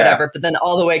bed or whatever. But then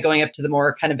all the way going up to the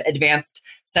more kind of advanced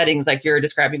settings, like you're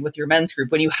describing with your men's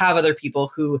group, when you have other people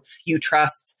who you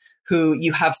trust, who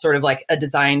you have sort of like a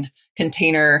designed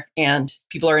container and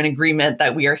people are in agreement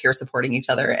that we are here supporting each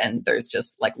other. And there's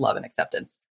just like love and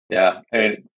acceptance. Yeah.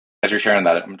 And as you're sharing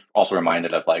that, I'm also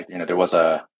reminded of like, there was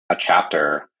a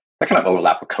chapter that kind of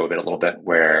overlapped with COVID a little bit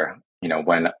where,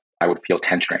 when I would feel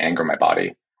tension or anger in my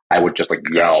body, I would just like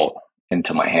yell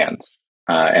into my hands.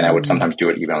 And I would sometimes do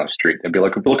it even on the street. It'd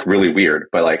look really weird,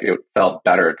 but like it felt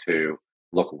better to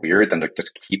look weird than to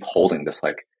just keep holding this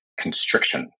like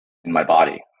constriction in my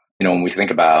body. When we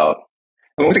think about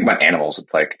animals,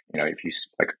 it's like, if you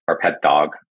like our pet dog,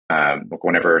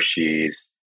 whenever she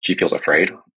feels afraid,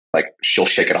 like she'll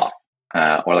shake it off.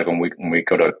 Or like when we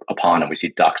go to a pond and we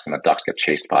see ducks and the ducks get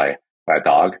chased by a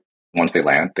dog, once they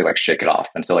land, they like shake it off.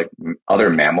 And so like other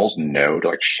mammals know to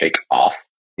like shake off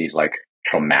these like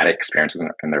traumatic experiences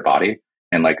in their body.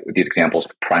 And like these examples,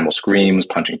 primal screams,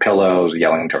 punching pillows,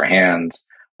 yelling into our hands,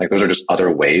 like those are just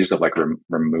other ways of like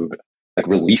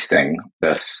releasing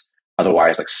this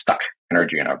otherwise like stuck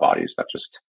energy in our bodies.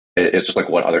 It's just like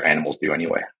what other animals do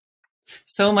anyway.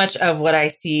 So much of what I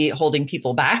see holding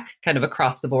people back kind of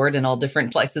across the board in all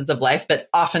different slices of life, but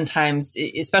oftentimes,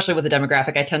 especially with the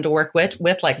demographic I tend to work with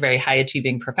like very high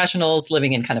achieving professionals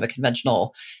living in kind of a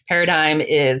conventional paradigm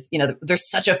is, there's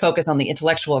such a focus on the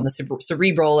intellectual and the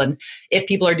cerebral. And if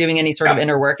people are doing any sort of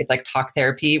inner work, it's like talk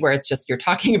therapy where it's just, you're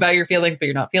talking about your feelings, but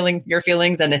you're not feeling your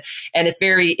feelings. And it's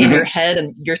very in your head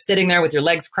and you're sitting there with your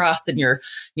legs crossed and you're,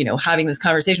 having this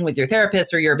conversation with your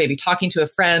therapist or you're maybe talking to a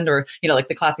friend or, like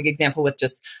the classic example example with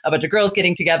just a bunch of girls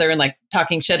getting together and like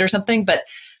talking shit or something. But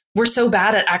we're so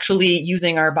bad at actually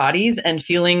using our bodies and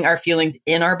feeling our feelings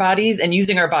in our bodies and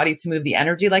using our bodies to move the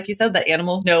energy, like you said, that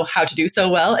animals know how to do so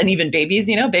well. And even babies,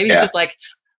 babies just like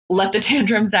let the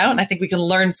tantrums out. And I think we can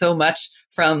learn so much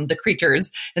from the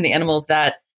creatures and the animals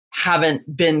that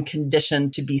haven't been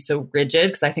conditioned to be so rigid.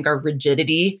 Because I think our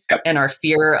rigidity and our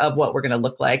fear of what we're going to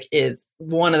look like is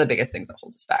one of the biggest things that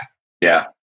holds us back. Yeah.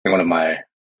 I think one of my,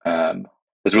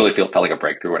 this really felt like a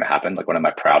breakthrough when it happened. Like one of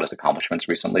my proudest accomplishments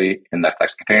recently in that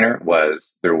sex container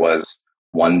was there was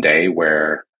one day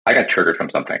where I got triggered from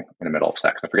something in the middle of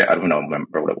sex. I don't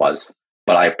remember what it was,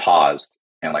 but I paused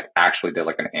and like actually did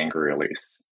like an anger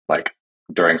release, like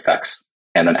during sex.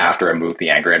 And then after I moved the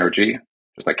anger energy,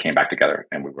 just like came back together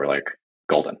and we were like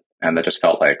golden. And that just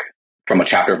felt like from a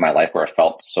chapter of my life where I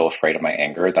felt so afraid of my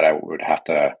anger that I would have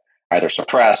to either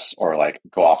suppress or like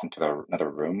go off into another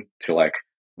room to like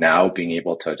now being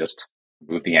able to just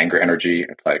move the anger energy.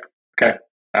 It's like, okay,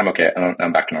 I'm okay.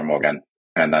 I'm back to normal again.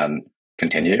 And then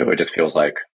continue. It just feels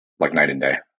like night and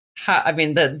day. I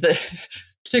mean, the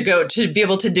to be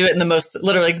able to do it in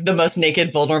literally the most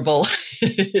naked, vulnerable time.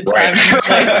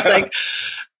 It's like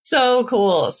so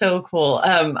cool. So cool.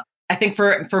 I think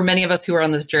for many of us who are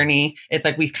on this journey, it's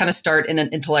like we kind of start in an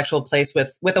intellectual place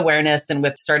with awareness and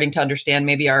with starting to understand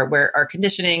maybe our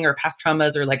conditioning or past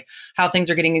traumas or like how things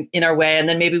are getting in our way. And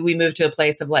then maybe we move to a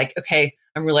place of like, okay,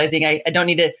 I'm realizing I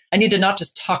need to not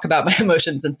just talk about my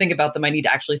emotions and think about them. I need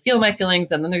to actually feel my feelings.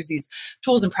 And then there's these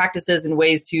tools and practices and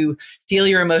ways to feel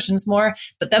your emotions more.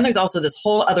 But then there's also this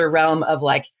whole other realm of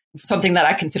like something that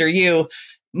I consider you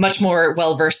much more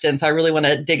well-versed in. So I really want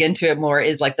to dig into it more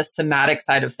is like the somatic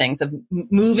side of things of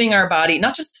moving our body,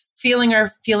 not just feeling our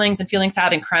feelings and feeling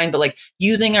sad and crying, but like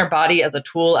using our body as a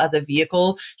tool, as a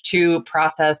vehicle to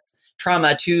process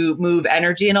trauma, to move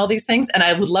energy and all these things. And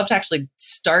I would love to actually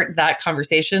start that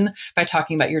conversation by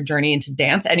talking about your journey into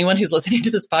dance. Anyone who's listening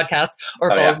to this podcast or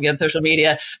follows me on social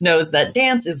media knows that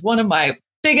dance is one of my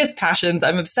biggest passions.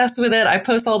 I'm obsessed with it. I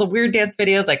post all the weird dance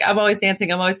videos. Like I'm always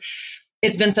dancing.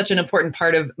 It's been such an important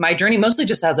part of my journey, mostly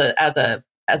just as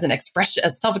an expression,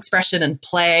 as self-expression and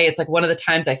play. It's like one of the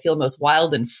times I feel most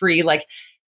wild and free, like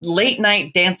late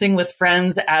night dancing with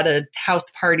friends at a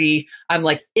house party. I'm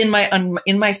like in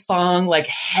my thong, like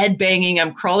head banging.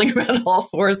 I'm crawling around on all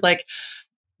fours, like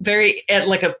very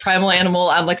like a primal animal.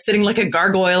 I'm like sitting like a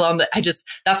gargoyle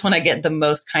that's when I get the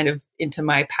most kind of into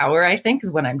my power, I think,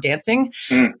 is when I'm dancing.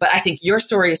 But I think your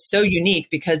story is so unique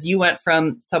because you went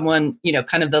from someone,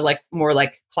 kind of the like more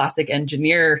like classic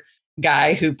engineer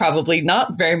guy who probably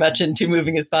not very much into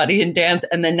moving his body in dance.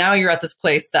 And then now you're at this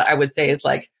place that I would say is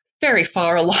like very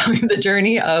far along the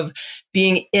journey of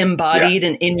being embodied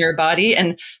and in your body.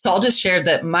 And so I'll just share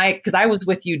that because I was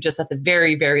with you just at the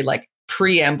very, very like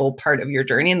preamble part of your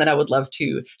journey. And then I would love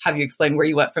to have you explain where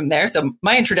you went from there. So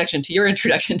my introduction to your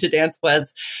introduction to dance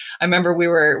was, I remember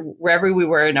wherever we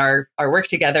were in our work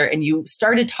together, and you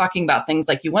started talking about things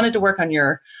like you wanted to work on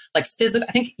your like physical,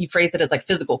 I think you phrased it as like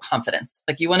physical confidence.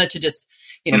 Like you wanted to just,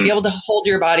 be able to hold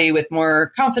your body with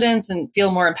more confidence and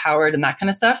feel more empowered and that kind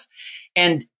of stuff.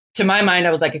 And to my mind,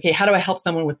 I was like, okay, how do I help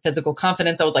someone with physical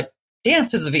confidence? I was like,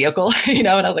 dance is a vehicle, and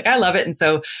I was like, I love it. And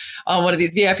so on one of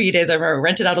these VIP days, I remember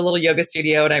rented out a little yoga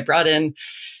studio and I brought in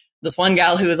this one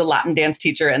gal who was a Latin dance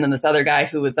teacher. And then this other guy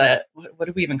who was what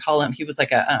do we even call him? He was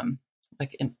like I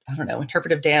don't know,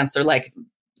 interpretive dance or like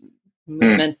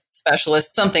movement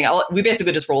specialist, something. We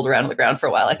basically just rolled around on the ground for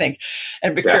a while, I think,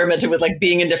 and experimented with like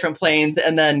being in different planes.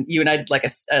 And then you and I did like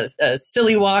a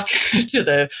silly walk to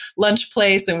the lunch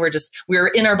place. And we were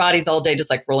in our bodies all day, just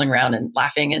like rolling around and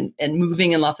laughing and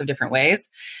moving in lots of different ways.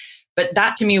 But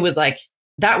that to me was like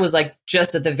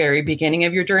just at the very beginning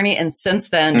of your journey. And since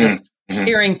then, just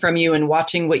hearing from you and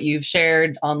watching what you've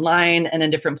shared online and in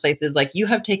different places, like you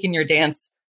have taken your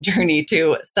dance journey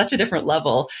to such a different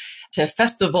level, to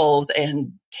festivals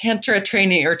and tantra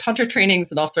trainings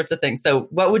and all sorts of things. So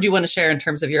what would you want to share in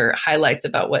terms of your highlights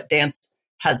about what dance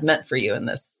has meant for you in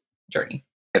this journey?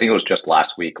 I think it was just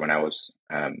last week when I was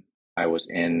middle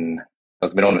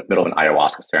of an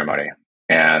ayahuasca ceremony,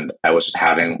 and I was just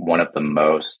having one of the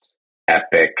most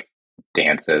epic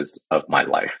dances of my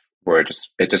life, where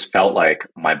it just felt like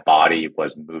my body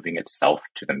was moving itself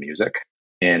to the music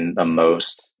in the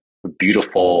most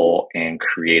beautiful and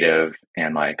creative,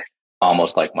 and like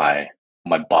almost like my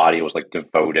body was like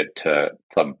devoted to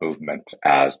the movement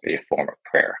as a form of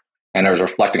prayer. And I was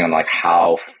reflecting on like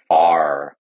how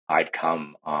far I'd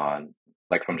come on,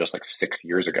 like from just like 6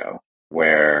 years ago,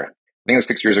 where I think it was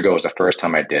 6 years ago was the first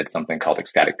time I did something called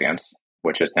ecstatic dance,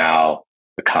 which has now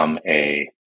become a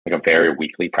very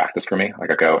weekly practice for me.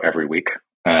 Like I go every week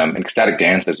And ecstatic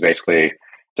dance is basically,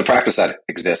 it's a practice that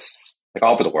exists like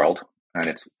all over the world. And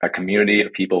it's a community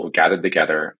of people who gather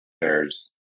together. There's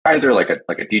either like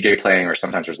a DJ playing, or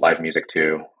sometimes there's live music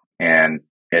too. And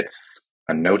it's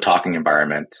a no talking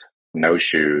environment, no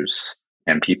shoes,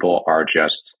 and people are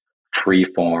just free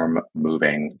form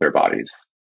moving their bodies.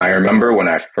 I remember when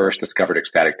I first discovered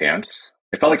ecstatic dance,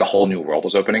 it felt like a whole new world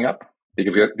was opening up.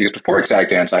 Because before ecstatic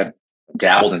dance, I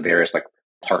dabbled in various like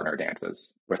partner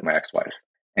dances with my ex-wife.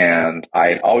 And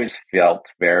I always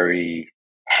felt very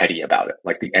heady about it.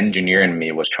 Like the engineer in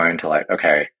me was trying to like,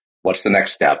 okay, what's the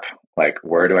next step? Like,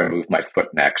 where do I move my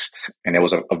foot next? And it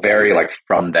was a very like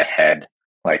from the head,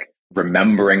 like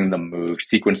remembering the move,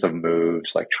 sequence of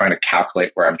moves, like trying to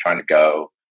calculate where I'm trying to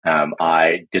go.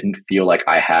 I didn't feel like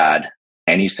I had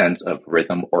any sense of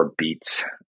rhythm or beat.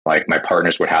 Like my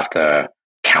partners would have to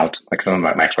count, like some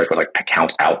of my ex-wife would like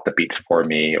count out the beats for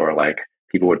me, or like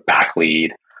people would back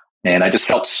lead. And I just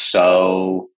felt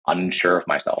so unsure of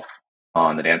myself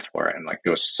on the dance floor. And like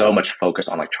there was so much focus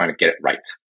on like trying to get it right.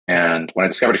 And when I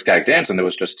discovered ecstatic dance, and there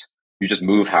was just, you just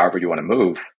move however you want to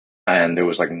move. And there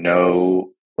was like no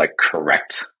like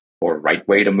correct or right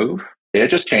way to move. It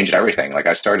just changed everything. Like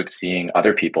I started seeing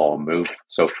other people move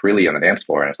so freely on the dance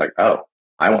floor. And it's like, oh,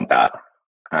 I want that.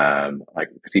 Like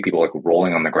see people like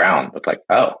rolling on the ground. It's like,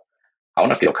 oh, I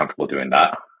want to feel comfortable doing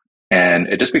that. And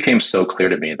it just became so clear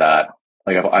to me that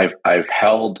like I've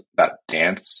held that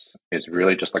dance is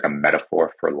really just like a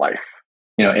metaphor for life.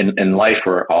 You know, in life,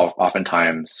 we're all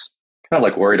oftentimes kind of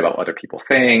like worried about what other people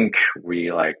think.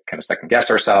 We like kind of second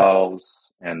guess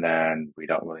ourselves, and then we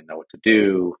don't really know what to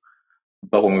do.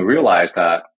 But when we realize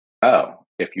that, oh,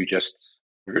 if you're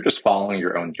just following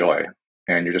your own joy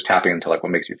and you're just tapping into like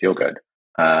what makes you feel good,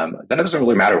 then it doesn't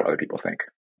really matter what other people think.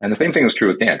 And the same thing is true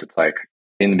with dance. It's like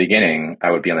in the beginning,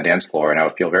 I would be on the dance floor and I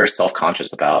would feel very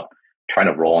self-conscious about trying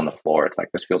to roll on the floor. It's like,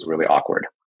 this feels really awkward.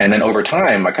 And then over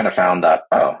time, I kind of found that,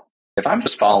 oh, if I'm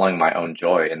just following my own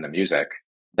joy in the music,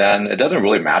 then it doesn't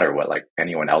really matter what like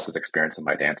anyone else's experience of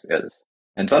my dance is.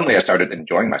 And suddenly I started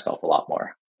enjoying myself a lot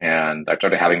more, and I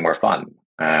started having more fun.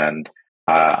 And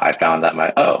I found that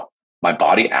my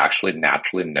body actually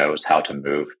naturally knows how to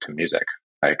move to music.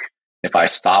 Like if I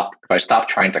stop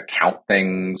trying to count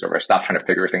things, or if I stop trying to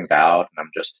figure things out, and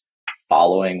I'm just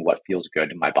following what feels good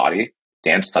in my body,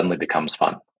 dance suddenly becomes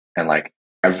fun. And like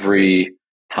every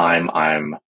time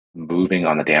I'm moving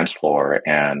on the dance floor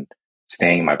and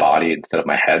staying in my body instead of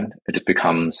my head, it just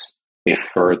becomes a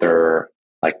further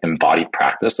like embodied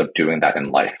practice of doing that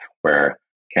in life, where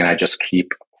can I just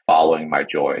keep following my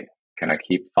joy? Can I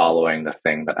keep following the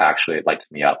thing that actually lights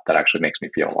me up, that actually makes me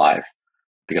feel alive?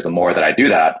 Because the more that I do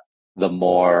that, the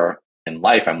more in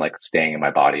life I'm like staying in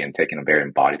my body and taking a very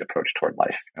embodied approach toward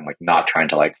life. I'm like not trying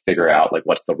to like figure out like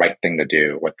what's the right thing to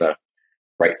do, what the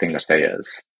right thing to say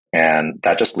is. And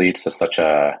that just leads to such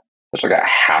a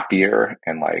happier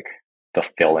and like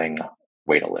fulfilling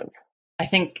way to live. I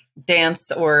think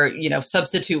dance, or, you know,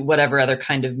 substitute whatever other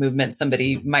kind of movement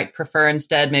somebody might prefer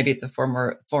instead. Maybe it's a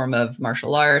form of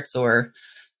martial arts, or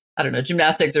I don't know,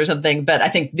 gymnastics or something. But I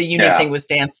think the unique thing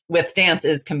with dance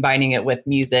is combining it with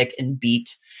music and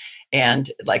beat.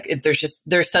 And like,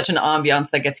 there's such an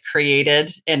ambiance that gets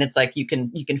created, and it's like, you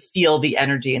can feel the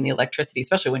energy and the electricity,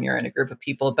 especially when you're in a group of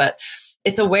people. But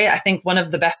it's a way, I think one of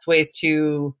the best ways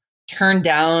to turn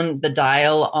down the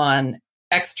dial on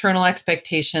external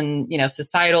expectation, you know,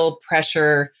 societal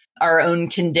pressure, our own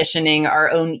conditioning, our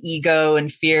own ego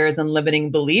and fears and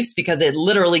limiting beliefs, because it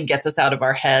literally gets us out of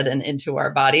our head and into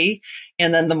our body.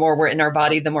 And then the more we're in our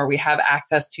body, the more we have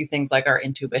access to things like our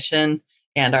intuition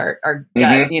and our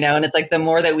gut, you know, and it's like the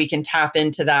more that we can tap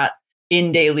into that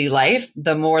in daily life,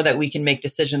 the more that we can make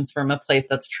decisions from a place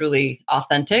that's truly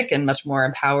authentic and much more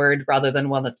empowered, rather than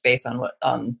one that's based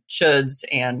on shoulds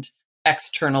and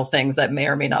external things that may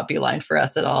or may not be aligned for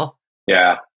us at all.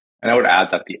 Yeah. And I would add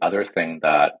that the other thing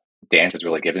that dance has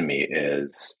really given me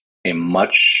is a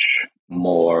much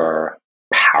more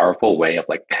powerful way of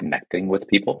like connecting with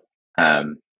people.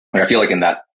 Like I feel like in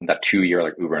that 2-year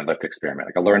like Uber and Lyft experiment,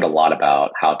 like I learned a lot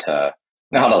about how to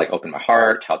like open my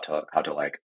heart, how to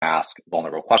like ask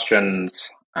vulnerable questions.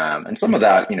 And some of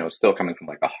that, you know, is still coming from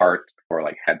like a heart or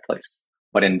like head place.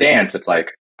 But in dance, it's like,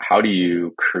 how do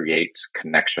you create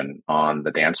connection on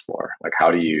the dance floor? Like, how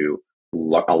do you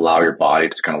allow your body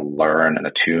to kind of learn and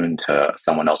attune to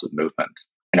someone else's movement?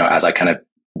 You know, as I kind of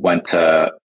went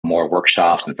to more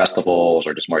workshops and festivals,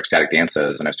 or just more ecstatic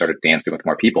dances, and I started dancing with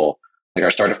more people, like I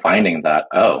started finding that,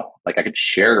 oh, like I could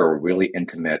share a really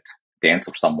intimate dance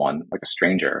with someone, like a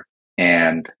stranger,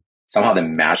 and somehow they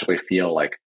magically feel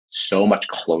like so much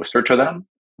closer to them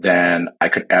than I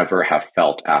could ever have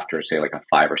felt after, say, like a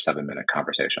 5 or 7 minute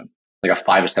conversation. Like a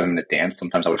 5 to 7 minute dance,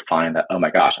 sometimes I would find that, oh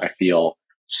my gosh, I feel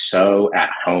so at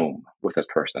home with this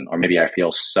person, or maybe I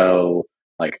feel so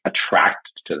like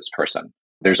attracted to this person.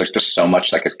 There's like just so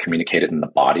much like is communicated in the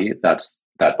body that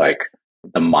like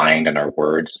the mind and our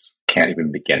words can't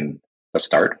even begin to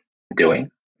start doing.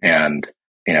 And,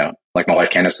 like my wife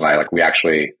Candace and I, like we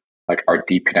actually, like our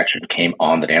deep connection came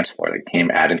on the dance floor. Like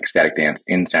came at an ecstatic dance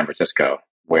in San Francisco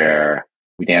where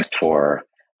we danced for,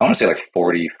 I want to say like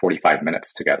 40, 45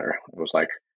 minutes together. It was like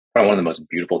probably one of the most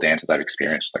beautiful dances I've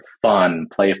experienced. It was like fun,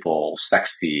 playful,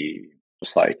 sexy,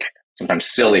 just like sometimes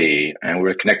silly. And we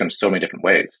were connected in so many different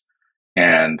ways.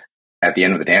 And at the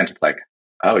end of the dance, it's like,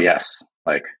 oh yes,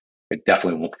 like I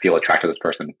definitely won't feel attracted to this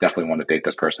person, definitely want to date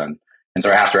this person. And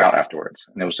so I asked her out afterwards.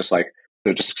 And it was just like,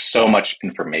 there was just so much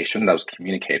information that was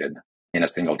communicated in a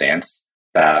single dance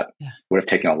that would have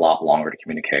taken a lot longer to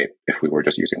communicate if we were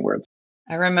just using words.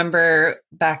 I remember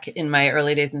back in my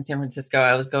early days in San Francisco,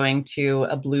 I was going to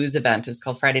a blues event. It was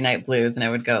called Friday Night Blues. And I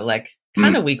would go like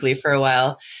kind of weekly for a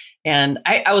while. And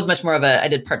I was much more of I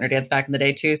did partner dance back in the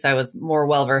day too. So I was more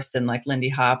well-versed in like Lindy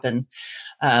Hop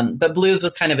but blues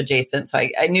was kind of adjacent. So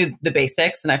I knew the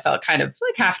basics and I felt kind of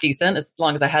like half decent as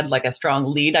long as I had like a strong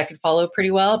lead I could follow pretty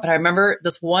well. But I remember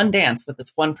this one dance with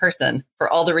this one person for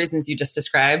all the reasons you just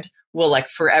described will like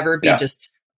forever be just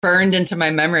burned into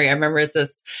my memory. I remember it's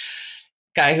this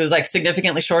guy who's like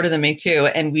significantly shorter than me too.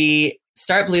 And we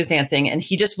start blues dancing and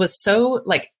he just was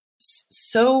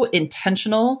so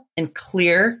intentional and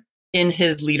clear in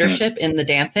his leadership in the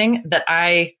dancing that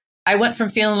I went from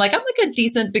feeling like I'm like a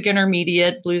decent beginner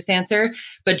intermediate blues dancer,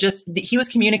 but just he was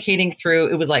communicating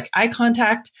through, it was like eye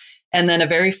contact and then a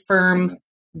very firm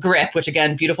grip, which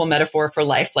again, beautiful metaphor for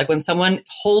life. Like when someone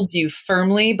holds you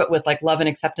firmly, but with like love and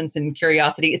acceptance and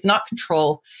curiosity, it's not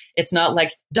control. It's not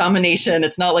like domination.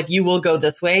 It's not like you will go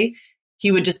this way.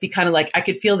 He would just be kind of like, I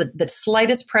could feel the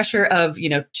slightest pressure of,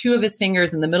 two of his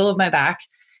fingers in the middle of my back.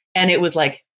 And it was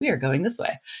like, we are going this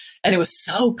way. And it was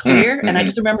so clear. And I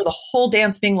just remember the whole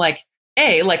dance being like,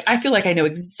 like, I feel like I know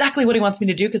exactly what he wants me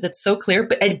to do because it's so clear,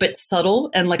 but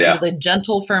subtle. And like, it was a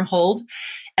gentle, firm hold.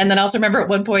 And then I also remember at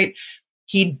one point,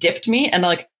 he dipped me and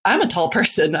like, I'm a tall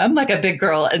person. I'm like a big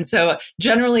girl. And so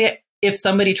generally, if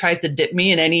somebody tries to dip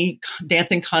me in any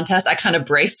dancing contest, I kind of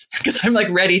brace because I'm like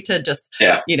ready to just,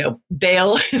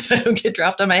 bail so I don't get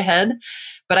dropped on my head.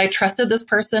 But I trusted this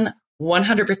person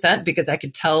 100% because I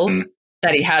could tell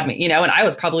that he had me, and I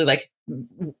was probably like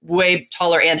way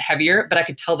taller and heavier, but I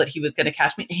could tell that he was going to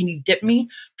catch me. And he dipped me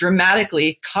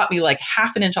dramatically, caught me like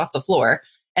half an inch off the floor.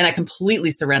 And I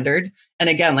completely surrendered. And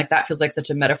again, like that feels like such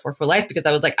a metaphor for life because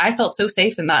I was like, I felt so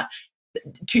safe in that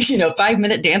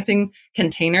 5-minute dancing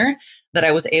container that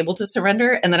I was able to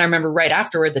surrender. And then I remember right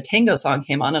afterwards, a tango song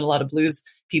came on and a lot of blues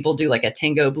people do like a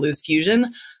tango blues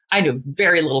fusion. I knew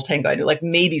very little tango. I knew like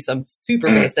maybe some super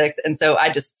basics. And so I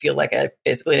just feel like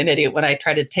basically an idiot when I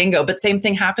tried to tango, but same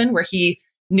thing happened where he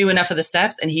knew enough of the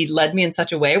steps and he led me in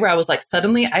such a way where I was like,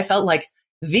 suddenly I felt like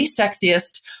the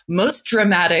sexiest, most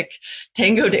dramatic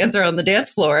tango dancer on the dance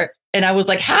floor. And I was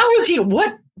like, how is he?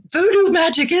 What voodoo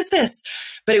magic is this?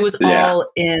 But it was all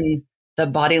in the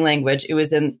body language. It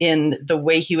was in the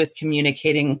way he was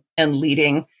communicating and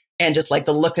leading and just like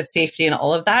the look of safety and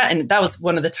all of that. And that was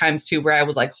one of the times too, where I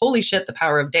was like, holy shit, the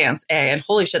power of dance, and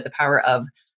holy shit, the power of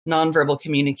nonverbal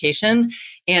communication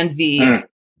and the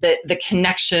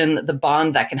connection, the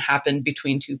bond that can happen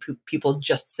between two people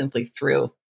just simply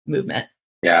through movement.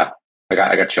 Yeah. I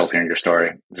got chills hearing your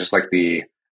story. Just like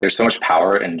there's so much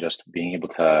power in just being able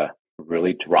to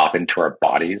really drop into our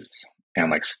bodies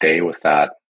and like stay with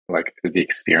that, like the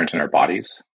experience in our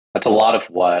bodies. That's a lot of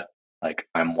what like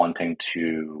I'm wanting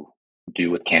to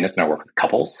do with Candace and I work with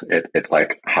couples. It's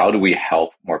like, how do we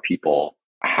help more people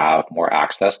have more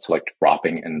access to like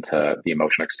dropping into the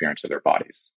emotional experience of their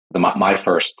bodies? My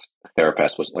first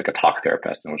therapist was like a talk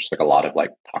therapist and it was just like a lot of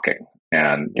like talking.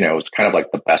 And, it was kind of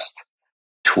like the best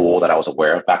tool that I was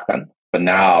aware of back then. But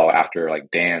now after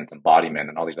like dance, embodiment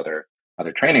and all these other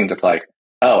trainings, it's like,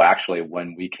 oh, actually,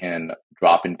 when we can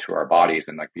drop into our bodies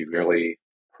and like be really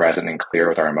present and clear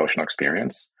with our emotional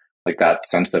experience, like that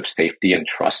sense of safety and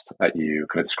trust that you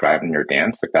could describe in your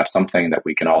dance, like that's something that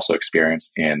we can also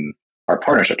experience in our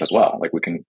partnerships as well. Like we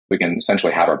can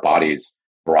essentially have our bodies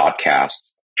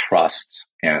broadcast trust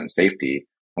and safety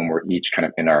when we're each kind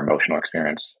of in our emotional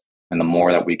experience. And the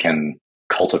more that we can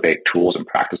cultivate tools and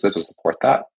practices to support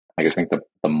that, I just think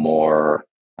the more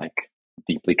like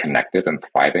deeply connected and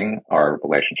thriving our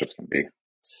relationships can be.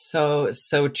 So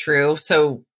true.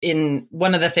 So in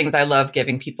one of the things I love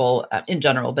giving people in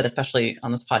general, but especially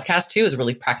on this podcast too, is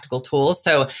really practical tools.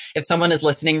 So if someone is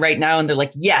listening right now and they're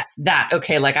like, yes, that,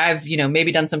 okay, like I've,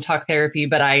 maybe done some talk therapy,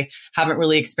 but I haven't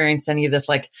really experienced any of this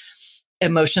like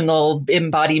emotional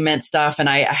embodiment stuff. And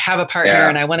I have a partner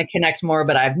and I want to connect more,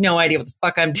 but I have no idea what the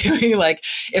fuck I'm doing. Like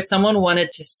if someone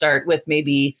wanted to start with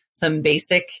maybe some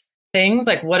basic things,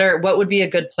 like what would be a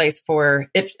good place for,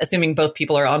 if assuming both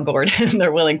people are on board and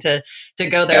they're willing to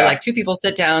go there, like two people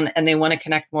sit down and they want to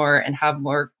connect more and have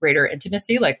more greater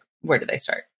intimacy, like where do they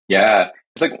start? Yeah.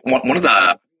 It's like one of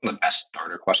the best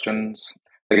starter questions,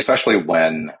 like especially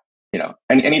when,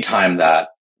 any time that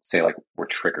say like we're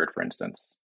triggered, for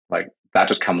instance, like that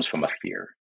just comes from a fear.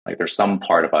 Like there's some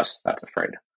part of us that's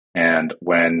afraid. And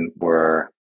when we're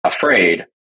afraid,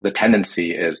 the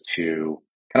tendency is to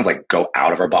kind of like go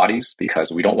out of our bodies because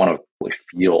we don't want to really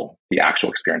feel the actual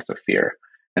experience of fear.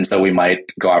 And so we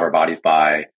might go out of our bodies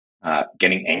by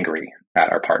getting angry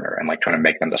at our partner and like trying to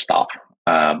make them to stop.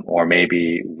 Or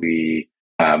maybe we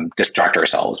distract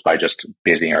ourselves by just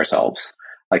busying ourselves.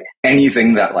 Like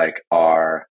anything that like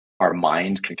our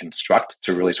minds can construct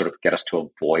to really sort of get us to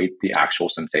avoid the actual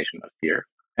sensation of fear.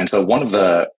 And so one of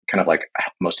the kind of like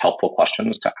most helpful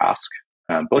questions to ask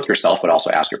both yourself, but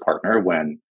also ask your partner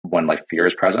when like fear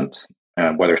is present,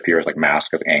 whether fear is like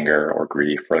masked as anger or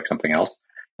grief or like something else.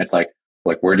 It's like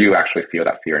where do you actually feel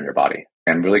that fear in your body?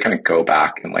 And really kind of go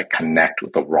back and like connect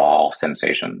with the raw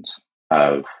sensations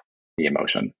of the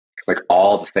emotion. Because like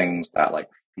all the things that like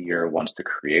fear wants to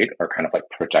create are kind of like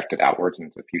projected outwards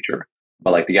into the future.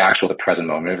 But like the present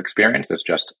moment of experience is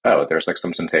just, there's like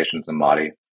some sensations in the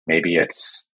body. Maybe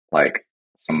it's like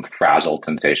some frazzled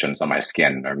sensations on my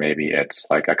skin, or maybe it's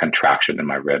like a contraction in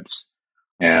my ribs.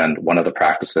 And one of the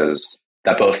practices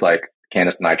that both like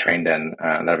Candace and I trained in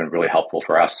that have been really helpful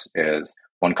for us is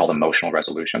one called emotional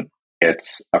resolution.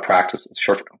 It's a practice, it's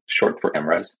short for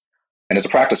MRES. And it's a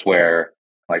practice where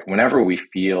like whenever we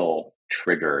feel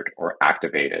triggered or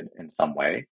activated in some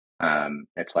way,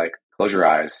 it's like close your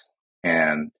eyes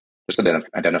and just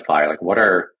identify like what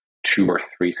are 2 or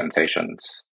 3 sensations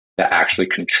that actually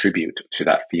contribute to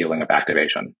that feeling of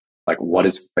activation. Like what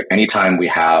is like anytime we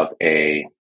have a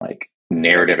like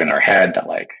narrative in our head that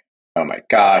like, oh my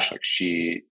gosh, like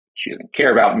she doesn't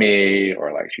care about me,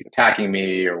 or like she's attacking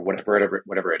me, or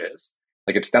whatever it is.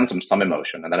 Like it stems from some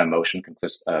emotion, and that emotion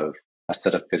consists of a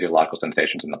set of physiological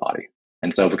sensations in the body.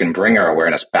 And so if we can bring our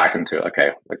awareness back into, okay,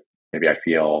 like maybe I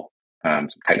feel some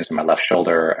tightness in my left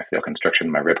shoulder, I feel constriction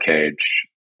in my rib cage,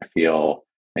 I feel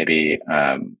maybe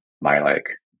my like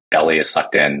belly is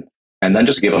sucked in, and then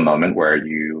just give a moment where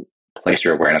you place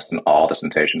your awareness in all the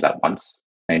sensations at once,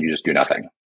 and you just do nothing.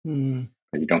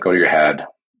 You don't go to your head.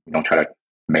 You don't try to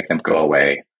make them go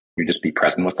away. You just be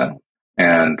present with them.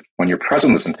 And when you're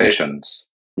present with sensations,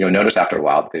 you'll notice after a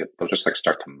while they'll just like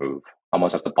start to move,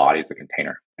 almost as the body is a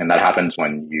container. And that happens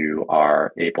when you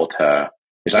are able to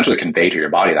essentially convey to your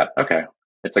body that, okay,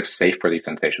 it's like safe for these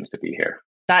sensations to be here.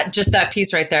 That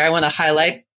piece right there, I want to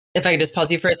highlight, if I could just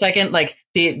pause you for a second, like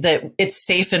the it's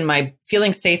safe in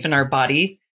feeling safe in our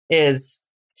body is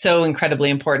so incredibly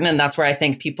important. And that's where I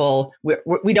think people,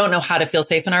 we don't know how to feel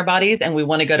safe in our bodies, and we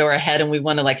want to go to our head, and we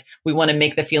want to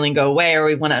make the feeling go away, or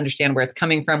we want to understand where it's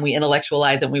coming from. We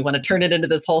intellectualize and we want to turn it into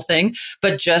this whole thing,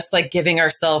 but just like giving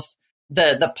ourselves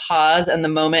the pause and the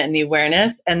moment and the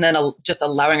awareness, and then just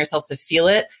allowing ourselves to feel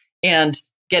it and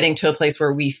getting to a place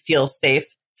where we feel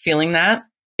safe feeling that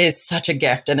is such a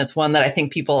gift. And it's one that I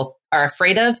think people are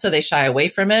afraid of, so they shy away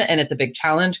from it. And it's a big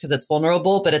challenge because it's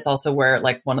vulnerable, but it's also where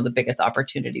like one of the biggest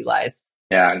opportunity lies.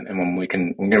 Yeah. And when we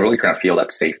can really kind of feel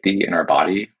that safety in our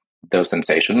body, those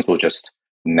sensations will just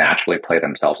naturally play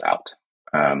themselves out,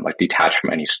 like detached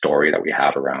from any story that we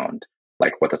have around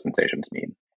like what the sensations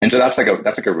mean. And so that's like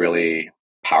a really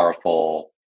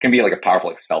powerful, can be like a powerful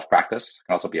like self practice.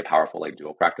 Can also be a powerful like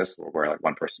dual practice where like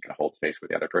one person can hold space for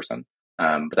the other person.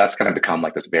 But that's kind of become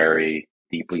like this very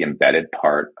deeply embedded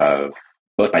part of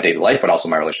both my daily life, but also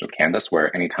my relationship with Candace,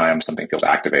 where anytime something feels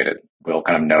activated, we'll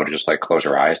kind of know to just like close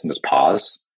our eyes and just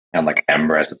pause and like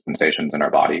embrace the sensations in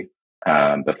our body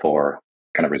before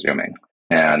kind of resuming.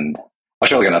 And I'll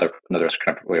show you another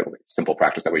kind of really simple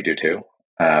practice that we do too.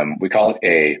 We call it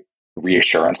a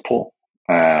reassurance pull.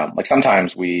 Like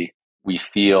sometimes we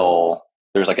feel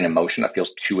there's like an emotion that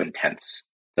feels too intense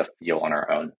to feel on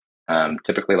our own.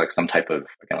 Typically like some type of,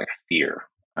 again, like fear.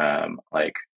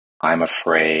 Like I'm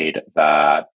afraid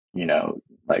that,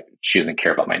 like she doesn't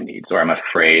care about my needs, or I'm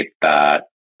afraid that,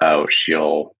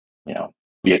 she'll,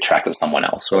 be attracted to someone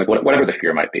else, or like whatever the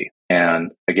fear might be. And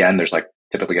again, there's like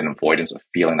typically an avoidance of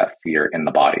feeling that fear in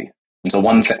the body. And so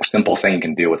one simple thing you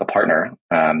can do with a partner,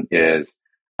 is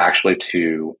actually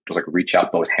to just like reach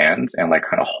out both hands and like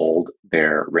kind of hold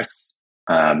their wrists,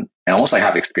 and almost like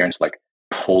have the experience like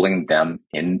pulling them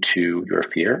into your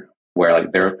fear, where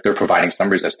like they're providing some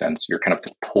resistance. You're kind of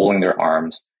just pulling their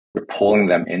arms, you're pulling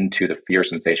them into the fear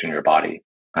sensation in your body,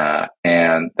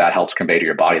 and that helps convey to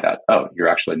your body that, oh, you're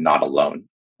actually not alone.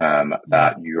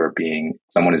 That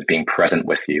someone is being present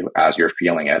with you as you're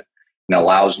feeling it, and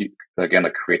allows you, again,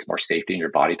 like creates more safety in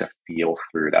your body to feel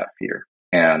through that fear.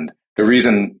 And the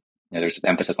reason there's this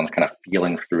emphasis on kind of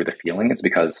feeling through the feeling is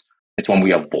because it's when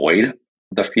we avoid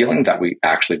the feeling that we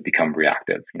actually become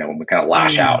reactive. When we kind of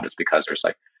lash out, it's because there's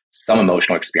like some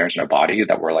emotional experience in our body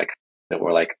that we're like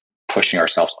pushing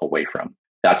ourselves away from.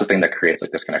 That's the thing that creates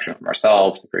like disconnection from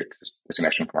ourselves. It creates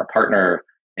disconnection from our partner.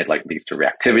 It like leads to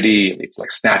reactivity. It leads to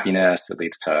like snappiness. It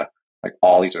leads to like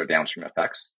all these other downstream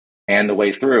effects. And the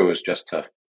way through is just to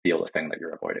feel the thing that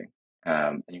you're avoiding.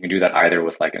 And you can do that either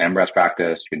with like an M-breath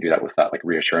practice. You can do that with that like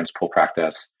reassurance pull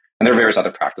practice. And there are various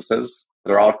other practices.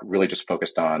 They're all really just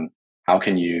focused on how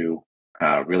can you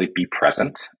really be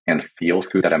present and feel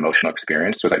through that emotional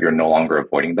experience so that you're no longer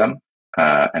avoiding them,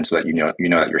 and so that you know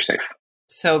that you're safe.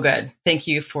 So good. Thank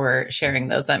you for sharing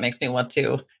those. That makes me want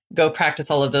to go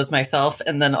practice all of those myself,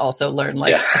 and then also learn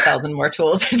like 1,000 more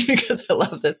tools because I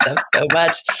love this stuff so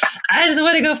much. I just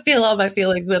want to go feel all my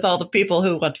feelings with all the people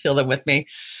who want to feel them with me.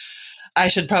 I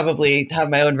should probably have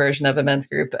my own version of a men's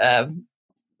group,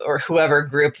 or whoever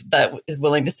group that is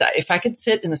willing to say, if I could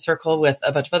sit in a circle with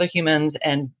a bunch of other humans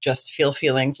and just feel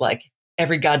feelings like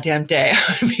every goddamn day,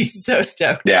 I would be so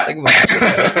stoked. Yeah.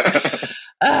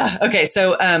 Okay.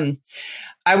 So,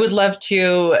 I would love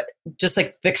to just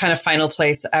like the kind of final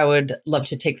place I would love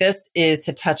to take this is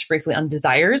to touch briefly on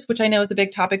desires, which I know is a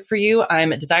big topic for you.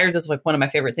 Desires is like one of my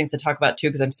favorite things to talk about too,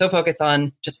 because I'm so focused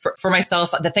on just for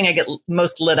myself. The thing I get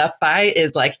most lit up by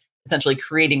is like essentially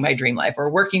creating my dream life or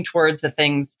working towards the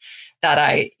things that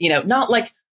I, not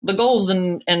like the goals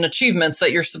and achievements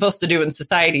that you're supposed to do in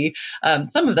society.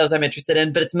 Some of those I'm interested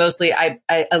in, but it's mostly, I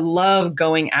love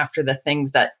going after the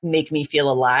things that make me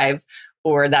feel alive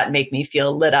or that make me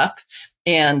feel lit up.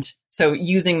 And so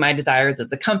using my desires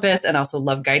as a compass, and also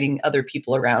love guiding other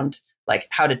people around like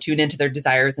how to tune into their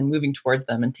desires and moving towards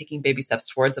them and taking baby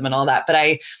steps towards them and all that. But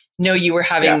I know you were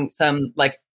having some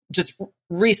like just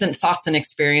recent thoughts and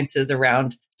experiences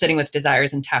around sitting with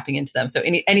desires and tapping into them. So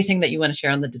anything that you want to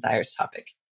share on the desires topic?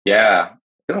 Yeah.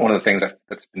 One of the things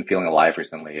that's been feeling alive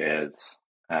recently is,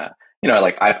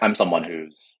 like I'm someone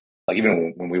who's like,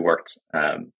 even when we worked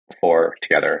before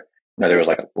together, there was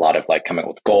like a lot of like coming up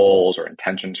with goals or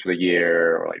intentions for the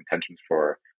year or like intentions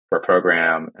for a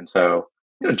program. And so,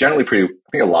 generally I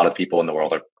think a lot of people in the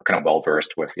world are kind of well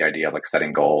versed with the idea of like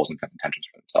setting goals and setting intentions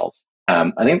for themselves.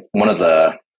 I think one of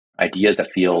the ideas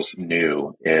that feels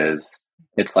new is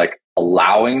it's like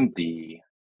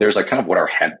there's like kind of what our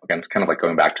head, again, it's kind of like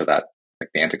going back to that like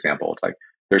dance example. It's like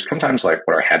there's sometimes like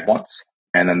what our head wants,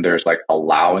 and then there's like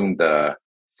allowing the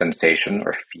sensation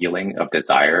or feeling of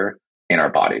desire in our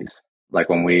bodies. Like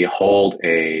when we hold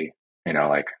a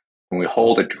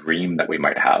dream that we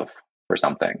might have for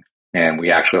something, and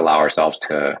we actually allow ourselves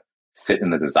to sit in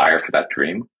the desire for that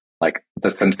dream, like the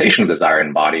sensation of desire in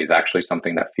the body is actually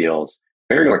something that feels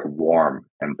very like warm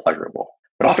and pleasurable.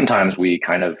 But oftentimes we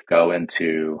kind of go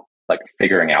into like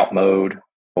figuring out mode,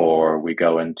 or we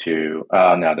go into,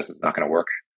 oh, no, this is not going to work.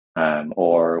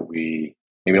 Or we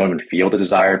maybe don't even feel the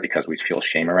desire because we feel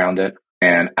shame around it.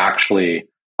 And actually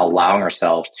allowing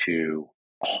ourselves to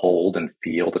hold and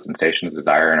feel the sensation of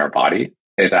desire in our body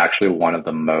is actually one of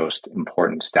the most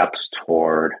important steps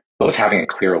toward both having a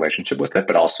clear relationship with it,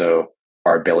 but also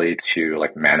our ability to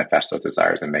like manifest those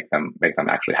desires and make them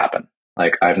actually happen.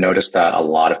 Like I've noticed that a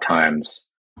lot of times,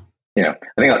 I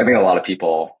think a lot of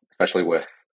people, especially with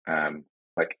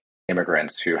like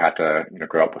immigrants who had to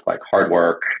grow up with like hard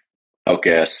work,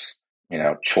 focus,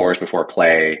 chores before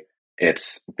play,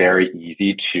 it's very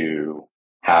easy to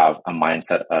have a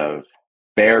mindset of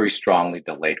very strongly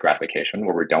delayed gratification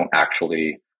where we don't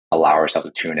actually allow ourselves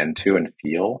to tune into and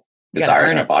feel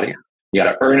desire in our body. You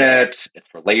got to earn it. It's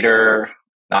for later,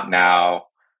 not now.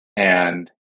 And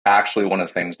actually one of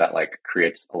the things that like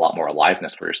creates a lot more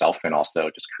aliveness for yourself and also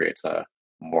just creates a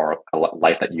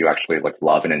life that you actually like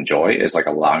love and enjoy is like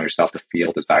allowing yourself to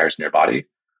feel desires in your body.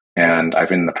 And I've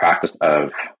been in the practice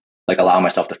of like allowing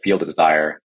myself to feel the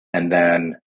desire and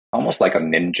then almost like a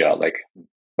ninja, like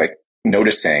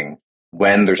noticing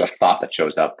when there's a thought that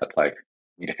shows up that's like,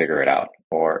 you need to figure it out,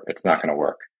 or it's not going to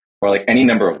work, or like any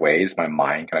number of ways my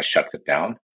mind kind of shuts it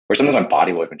down, or sometimes my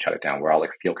body will even shut it down where I'll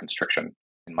like feel constriction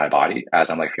in my body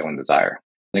as I'm like feeling desire.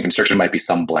 And the constriction might be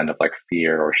some blend of like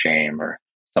fear or shame or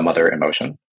some other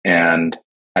emotion. And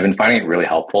I've been finding it really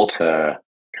helpful to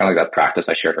kind of like that practice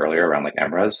I shared earlier around like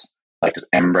MRES, like just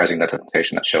embracing that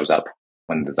sensation that shows up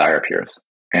when desire appears.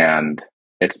 And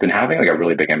it's been having like a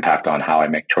really big impact on how I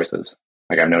make choices.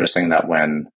 Like I'm noticing that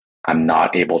when I'm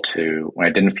not able to, when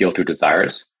I didn't feel through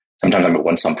desires, sometimes I would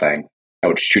want something, I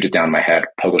would shoot it down in my head,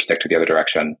 pogo stick to the other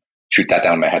direction, shoot that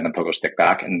down in my head, and then pogo stick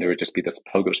back. And there would just be this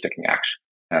pogo sticking action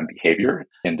and behavior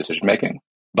in decision making.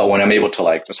 But when I'm able to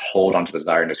like just hold onto the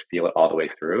desire and just feel it all the way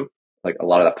through, like a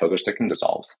lot of that pogo sticking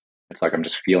dissolves. It's like I'm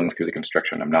just feeling through the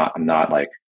constriction. I'm not like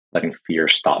letting fear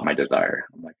stop my desire.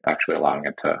 I'm like actually allowing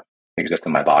it to exist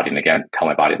in my body. And again, tell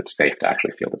my body that it's safe to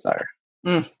actually feel desire.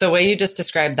 The way you just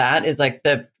described that is like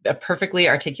a perfectly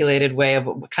articulated way of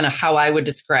kind of how I would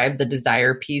describe the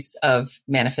desire piece of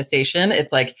manifestation.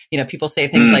 It's like, people say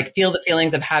things like feel the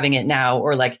feelings of having it now,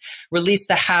 or like release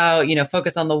the how,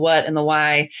 focus on the what and the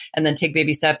why, and then take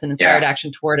baby steps and inspired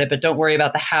action toward it, but don't worry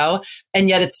about the how. And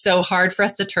yet it's so hard for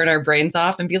us to turn our brains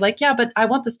off and be like, yeah, but I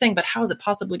want this thing, but how is it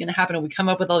possibly going to happen? And we come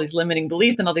up with all these limiting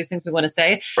beliefs and all these things we want to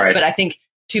say. Right. But I think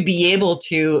to be able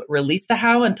to release the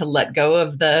how and to let go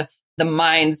of the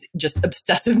mind's just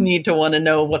obsessive need to want to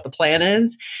know what the plan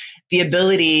is, the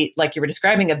ability, like you were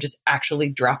describing, of just actually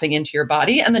dropping into your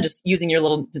body and then just using your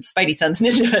little spidey sense,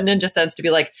 ninja sense to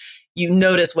be like, you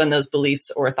notice when those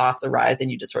beliefs or thoughts arise and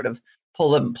you just sort of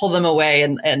pull them away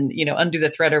and undo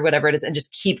the thread or whatever it is, and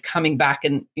just keep coming back.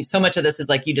 And so much of this is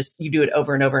like, you do it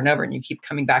over and over and over, and you keep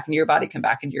coming back into your body, come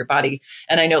back into your body.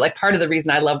 And I know like part of the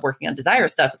reason I love working on desire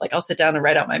stuff is like, I'll sit down and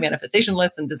write out my manifestation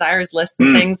lists and desires lists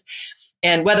and things.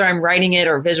 And whether I'm writing it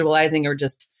or visualizing or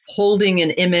just holding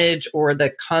an image or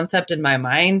the concept in my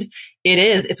mind,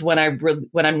 it's when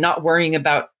I'm not worrying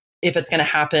about if it's going to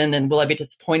happen and will I be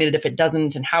disappointed if it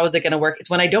doesn't and how is it going to work. It's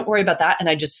when I don't worry about that and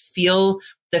I just feel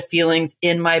the feelings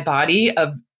in my body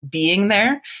of being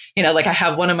there. Like I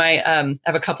have I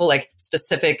have a couple like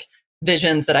specific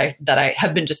visions that I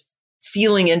have been just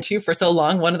feeling into for so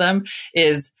long. One of them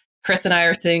is Chris and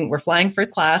I we're flying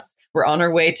first class. We're on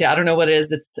our way to, I don't know what it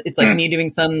is. It's like me doing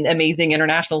some amazing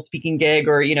international speaking gig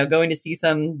or, going to see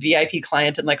some VIP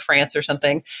client in like France or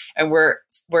something. And we're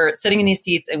sitting in these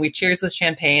seats and we cheers with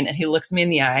champagne, and he looks me in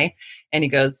the eye and he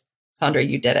goes, Sandra,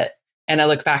 you did it. And I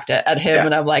look back at him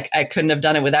and I'm like, I couldn't have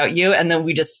done it without you. And then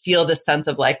we just feel this sense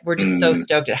of like, we're just so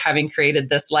stoked at having created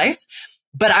this life.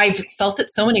 But I've felt it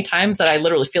so many times that I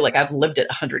literally feel like I've lived it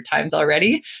 100 times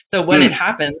already. So when it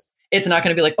happens, it's not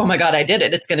going to be like, oh my God, I did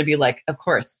it. It's going to be like, of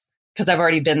course, because I've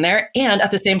already been there. And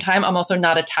at the same time, I'm also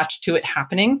not attached to it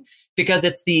happening, because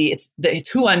it's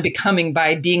who I'm becoming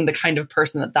by being the kind of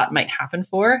person that might happen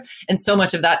for. And so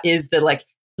much of that is the like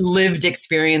lived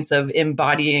experience of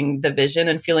embodying the vision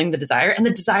and feeling the desire. And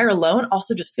the desire alone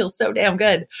also just feels so damn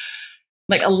good.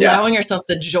 Like allowing yourself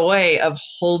the joy of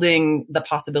holding the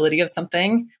possibility of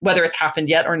something, whether it's happened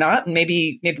yet or not. And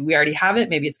maybe we already have it.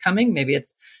 Maybe it's coming. Maybe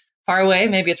it's far away.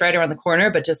 Maybe it's right around the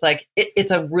corner, but just like it's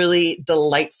a really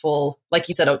delightful, like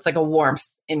you said, it's like a warmth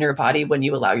in your body when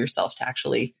you allow yourself to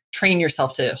actually train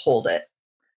yourself to hold it.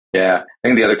 Yeah. I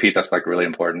think the other piece that's like really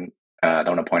important I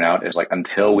want to point out is like,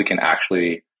 until we can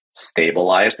actually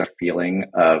stabilize the feeling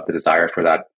of the desire for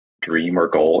that dream or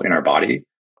goal in our body,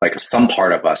 like some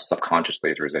part of us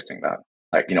subconsciously is resisting that.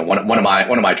 Like, one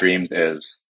of my dreams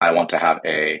is I want to have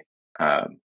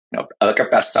like a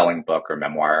best-selling book or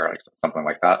memoir, like something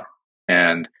like that.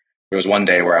 And there was one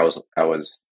day where I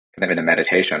was kind of in a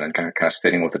meditation and kind of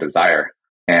sitting with the desire,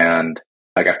 and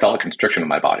like I felt a constriction in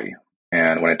my body.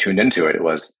 And when I tuned into it, it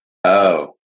was,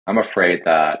 oh, I'm afraid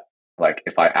that like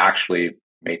if I actually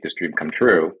make this dream come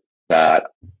true, that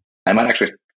I might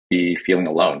actually be feeling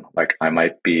alone. Like I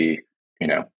might be,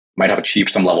 might have achieved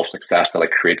some level of success that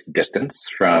like creates distance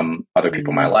from other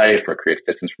people in my life or creates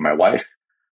distance from my wife.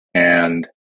 And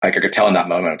like I could tell in that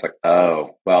moment, it's like,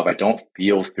 oh, well, if I don't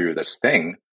feel through this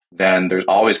thing, then there's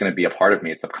always going to be a part of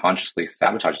me that subconsciously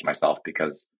sabotages myself,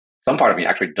 because some part of me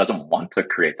actually doesn't want to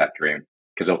create that dream,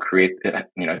 because it'll create,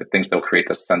 it thinks they'll create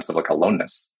this sense of like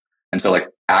aloneness. And so like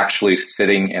actually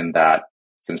sitting in that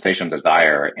sensation of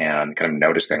desire and kind of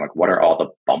noticing like what are all the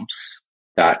bumps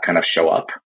that kind of show up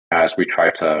as we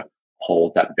try to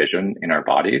hold that vision in our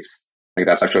bodies. Like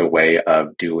that's actually a way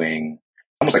of doing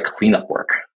almost like cleanup work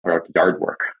or yard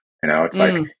work. It's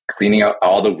like cleaning out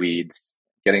all the weeds,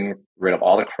 getting rid of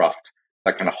all the cruft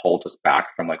that kind of holds us back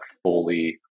from like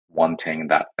fully wanting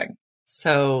that thing.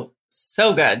 So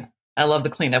good. I love the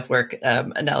cleanup work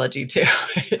analogy too.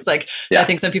 It's like, I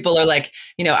think some people are like,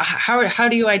 how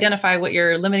do you identify what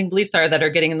your limiting beliefs are that are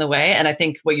getting in the way? And I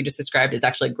think what you just described is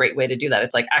actually a great way to do that.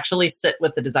 It's like actually sit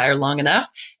with the desire long enough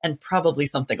and probably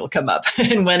something will come up.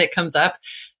 And when it comes up,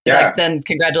 Yeah. like, then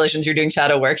congratulations, you're doing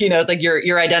shadow work. It's like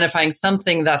you're identifying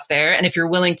something that's there. And if you're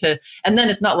willing to, and then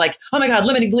it's not like, oh my God,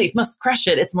 limiting belief, must crush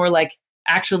it. It's more like,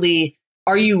 actually,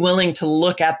 are you willing to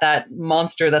look at that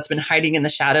monster that's been hiding in the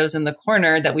shadows in the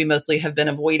corner that we mostly have been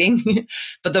avoiding?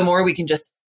 But the more we can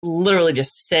just literally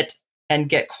just sit and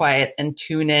get quiet and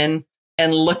tune in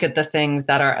and look at the things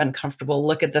that are uncomfortable,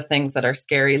 look at the things that are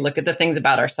scary, look at the things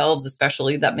about ourselves,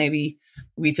 especially that maybe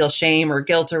we feel shame or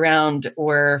guilt around,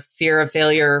 or fear of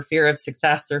failure, or fear of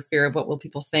success, or fear of what will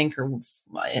people think, or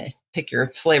pick your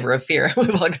flavor of fear.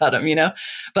 We've all got them,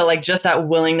 but like just that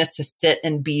willingness to sit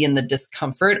and be in the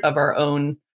discomfort of our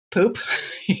own poop,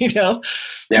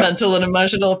 mental and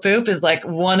emotional poop is like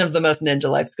one of the most ninja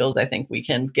life skills I think we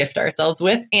can gift ourselves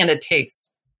with. And it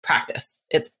takes practice.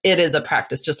 It is a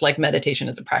practice, just like meditation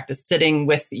is a practice. Sitting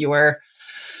with your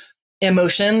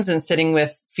emotions and sitting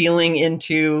with feeling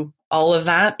into all of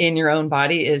that in your own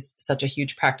body is such a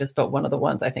huge practice, but one of the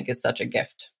ones I think is such a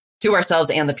gift to ourselves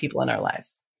and the people in our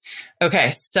lives.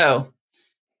 Okay, so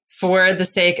for the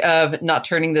sake of not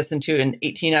turning this into an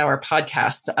 18-hour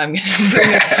podcast, I'm going to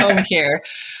bring us home here.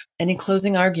 Any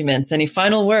closing arguments, any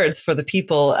final words for the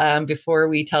people before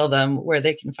we tell them where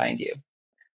they can find you?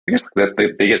 I guess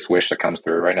the biggest wish that comes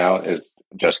through right now is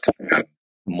just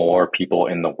more people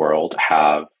in the world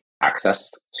have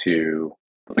access to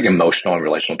like emotional and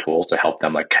relational tools to help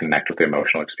them like connect with the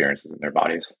emotional experiences in their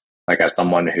bodies. Like as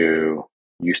someone who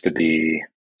used to be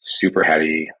super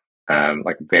heady,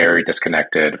 like very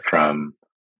disconnected from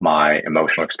my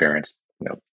emotional experience,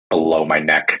 below my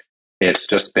neck, it's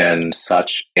just been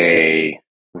such a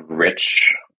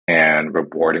rich and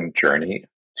rewarding journey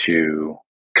to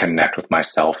connect with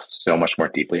myself so much more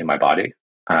deeply in my body.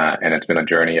 And it's been a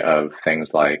journey of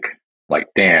things like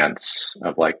dance,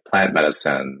 of like plant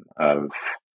medicine, of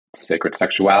sacred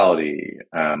sexuality,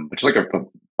 which is like a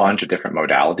bunch of different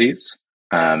modalities.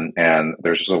 And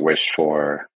there's just a wish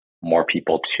for more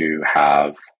people to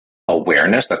have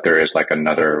awareness that there is like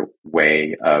another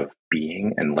way of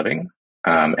being and living.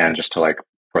 And just to like,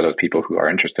 for those people who are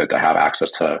interested to have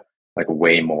access to like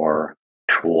way more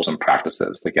tools and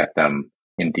practices to get them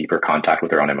in deeper contact with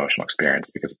their own emotional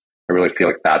experience, because I really feel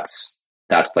like that's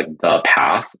like the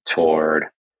path toward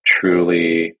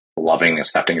truly loving and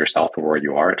accepting yourself for where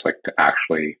you are. It's like to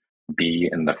actually be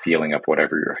in the feeling of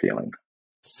whatever you're feeling.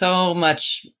 So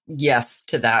much yes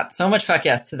to that. So much fuck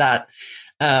yes to that.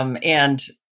 And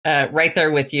right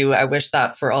there with you. I wish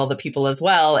that for all the people as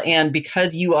well. And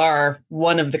because you are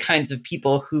one of the kinds of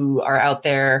people who are out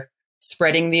there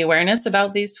spreading the awareness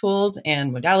about these tools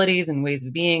and modalities and ways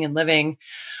of being and living,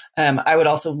 I would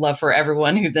also love for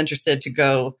everyone who's interested to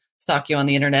go stalk you on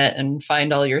the internet and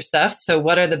find all your stuff. So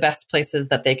what are the best places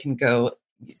that they can go,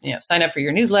 sign up for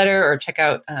your newsletter or check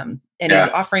out any of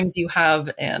the offerings you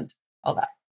have and all that?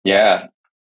 Yeah.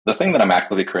 The thing that I'm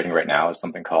actively creating right now is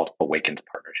something called Awakened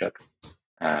Partnership.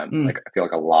 Like I feel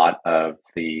like a lot of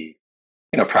the,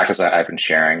 practice that I've been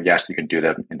sharing, yes, you can do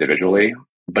them individually,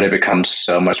 but it becomes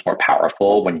so much more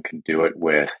powerful when you can do it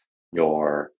with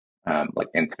your like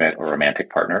intimate or romantic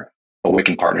partner.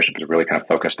 Awakened Partnership is really kind of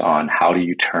focused on how do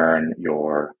you turn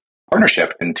your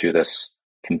partnership into this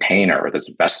container or this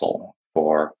vessel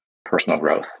for personal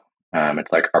growth.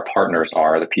 It's like our partners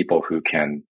are the people who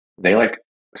they like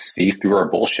see through our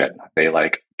bullshit. They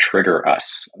like trigger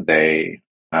us. They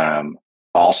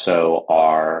also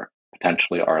are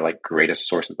potentially our like greatest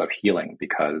sources of healing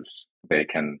because they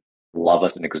can love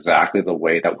us in exactly the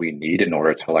way that we need in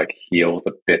order to like heal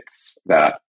the bits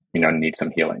that, need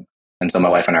some healing. And so my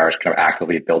wife and I are kind of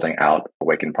actively building out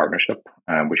Awakened Partnership,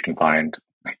 which you can find,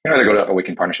 either go to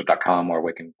awakenedpartnership.com or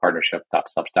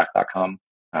awakenedpartnership.substack.com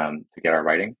to get our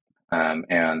writing.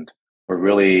 And we're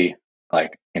really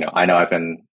like, I know I've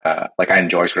been, like I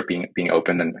enjoy sort of being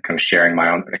open and kind of sharing my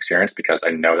own experience because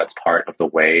I know that's part of the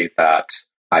way that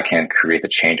I can create the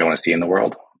change I want to see in the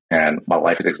world. And my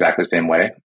life is exactly the same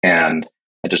way. And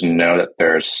I just know that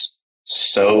there's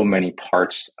so many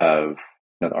parts of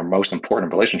our most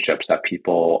important relationships that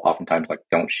people oftentimes like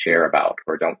don't share about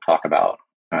or don't talk about.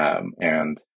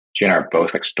 And she and I are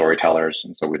both like storytellers.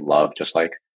 And so we love just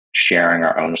like sharing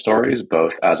our own stories,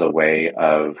 both as a way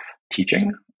of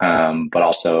teaching, but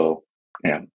also,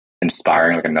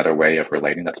 inspiring like another way of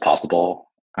relating that's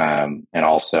possible. And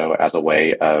also as a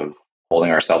way of holding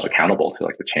ourselves accountable to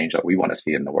like the change that we want to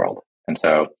see in the world. And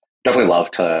so definitely love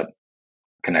to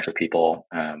connect with people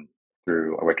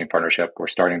through Awakening Partnership. We're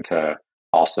starting to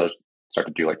also start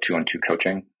to do like 2-on-2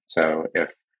 coaching. So if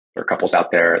there are couples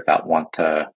out there that want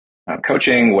to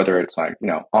coaching, whether it's like,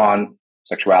 on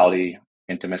sexuality,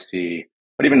 intimacy,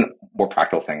 but even more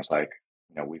practical things like,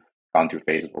 we've gone through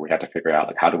phases where we had to figure out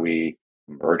like, how do we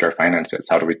merge our finances?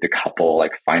 How do we decouple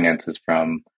like finances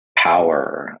from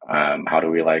power? How do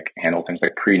we like handle things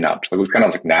like prenups? So we've kind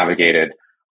of like navigated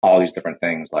all these different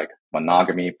things like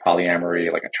monogamy,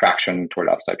 polyamory, like attraction toward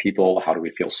outside people. How do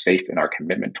we feel safe in our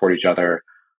commitment toward each other?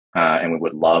 And we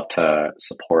would love to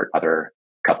support other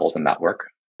couples in that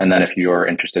work. And then if you're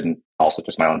interested in also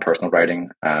just my own personal writing,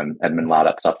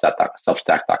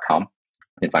 edmondlau.substack.com,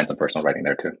 you can find some personal writing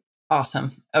there too.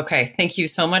 Awesome. Okay. Thank you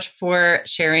so much for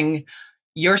sharing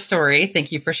your story.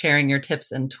 Thank you for sharing your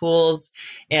tips and tools.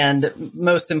 And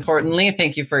most importantly,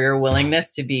 thank you for your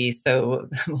willingness to be so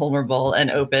vulnerable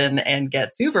and open and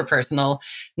get super personal.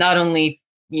 Not only,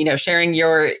 sharing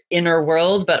your inner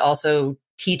world, but also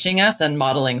teaching us and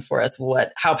modeling for us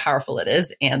how powerful it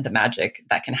is and the magic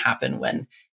that can happen when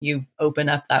you open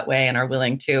up that way and are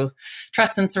willing to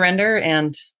trust and surrender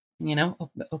and,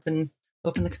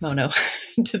 open the kimono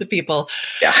to the people.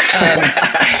 Yeah.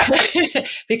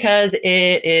 Because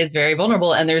it is very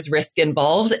vulnerable and there's risk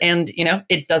involved. And,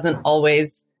 it doesn't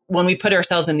always, when we put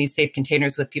ourselves in these safe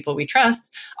containers with people we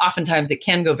trust, oftentimes it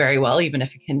can go very well, even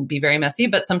if it can be very messy.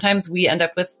 But sometimes we end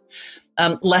up with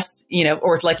less,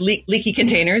 or like leaky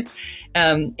containers.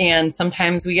 And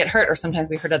sometimes we get hurt or sometimes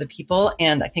we hurt other people.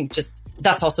 And I think just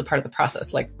that's also part of the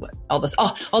process. Like all the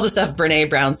stuff Brene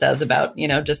Brown says about,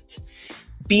 just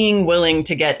being willing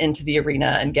to get into the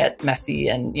arena and get messy.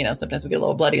 And, sometimes we get a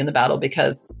little bloody in the battle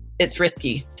because it's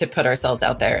risky to put ourselves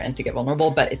out there and to get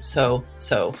vulnerable, but it's so,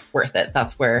 so worth it.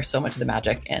 That's where so much of the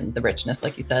magic and the richness,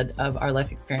 like you said, of our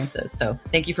life experiences. So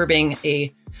thank you for being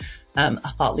a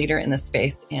thought leader in this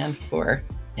space and for,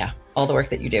 all the work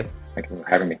that you do. Thank you for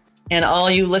having me. And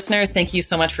all you listeners, thank you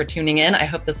so much for tuning in. I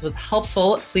hope this was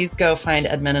helpful. Please go find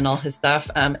Edmond and all his stuff.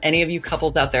 Any of you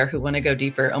couples out there who want to go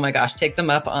deeper, oh my gosh, take them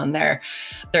up on their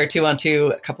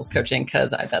 2-on-2 couples coaching,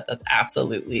 because I bet that's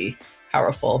absolutely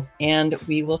powerful. And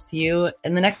we will see you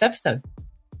in the next episode.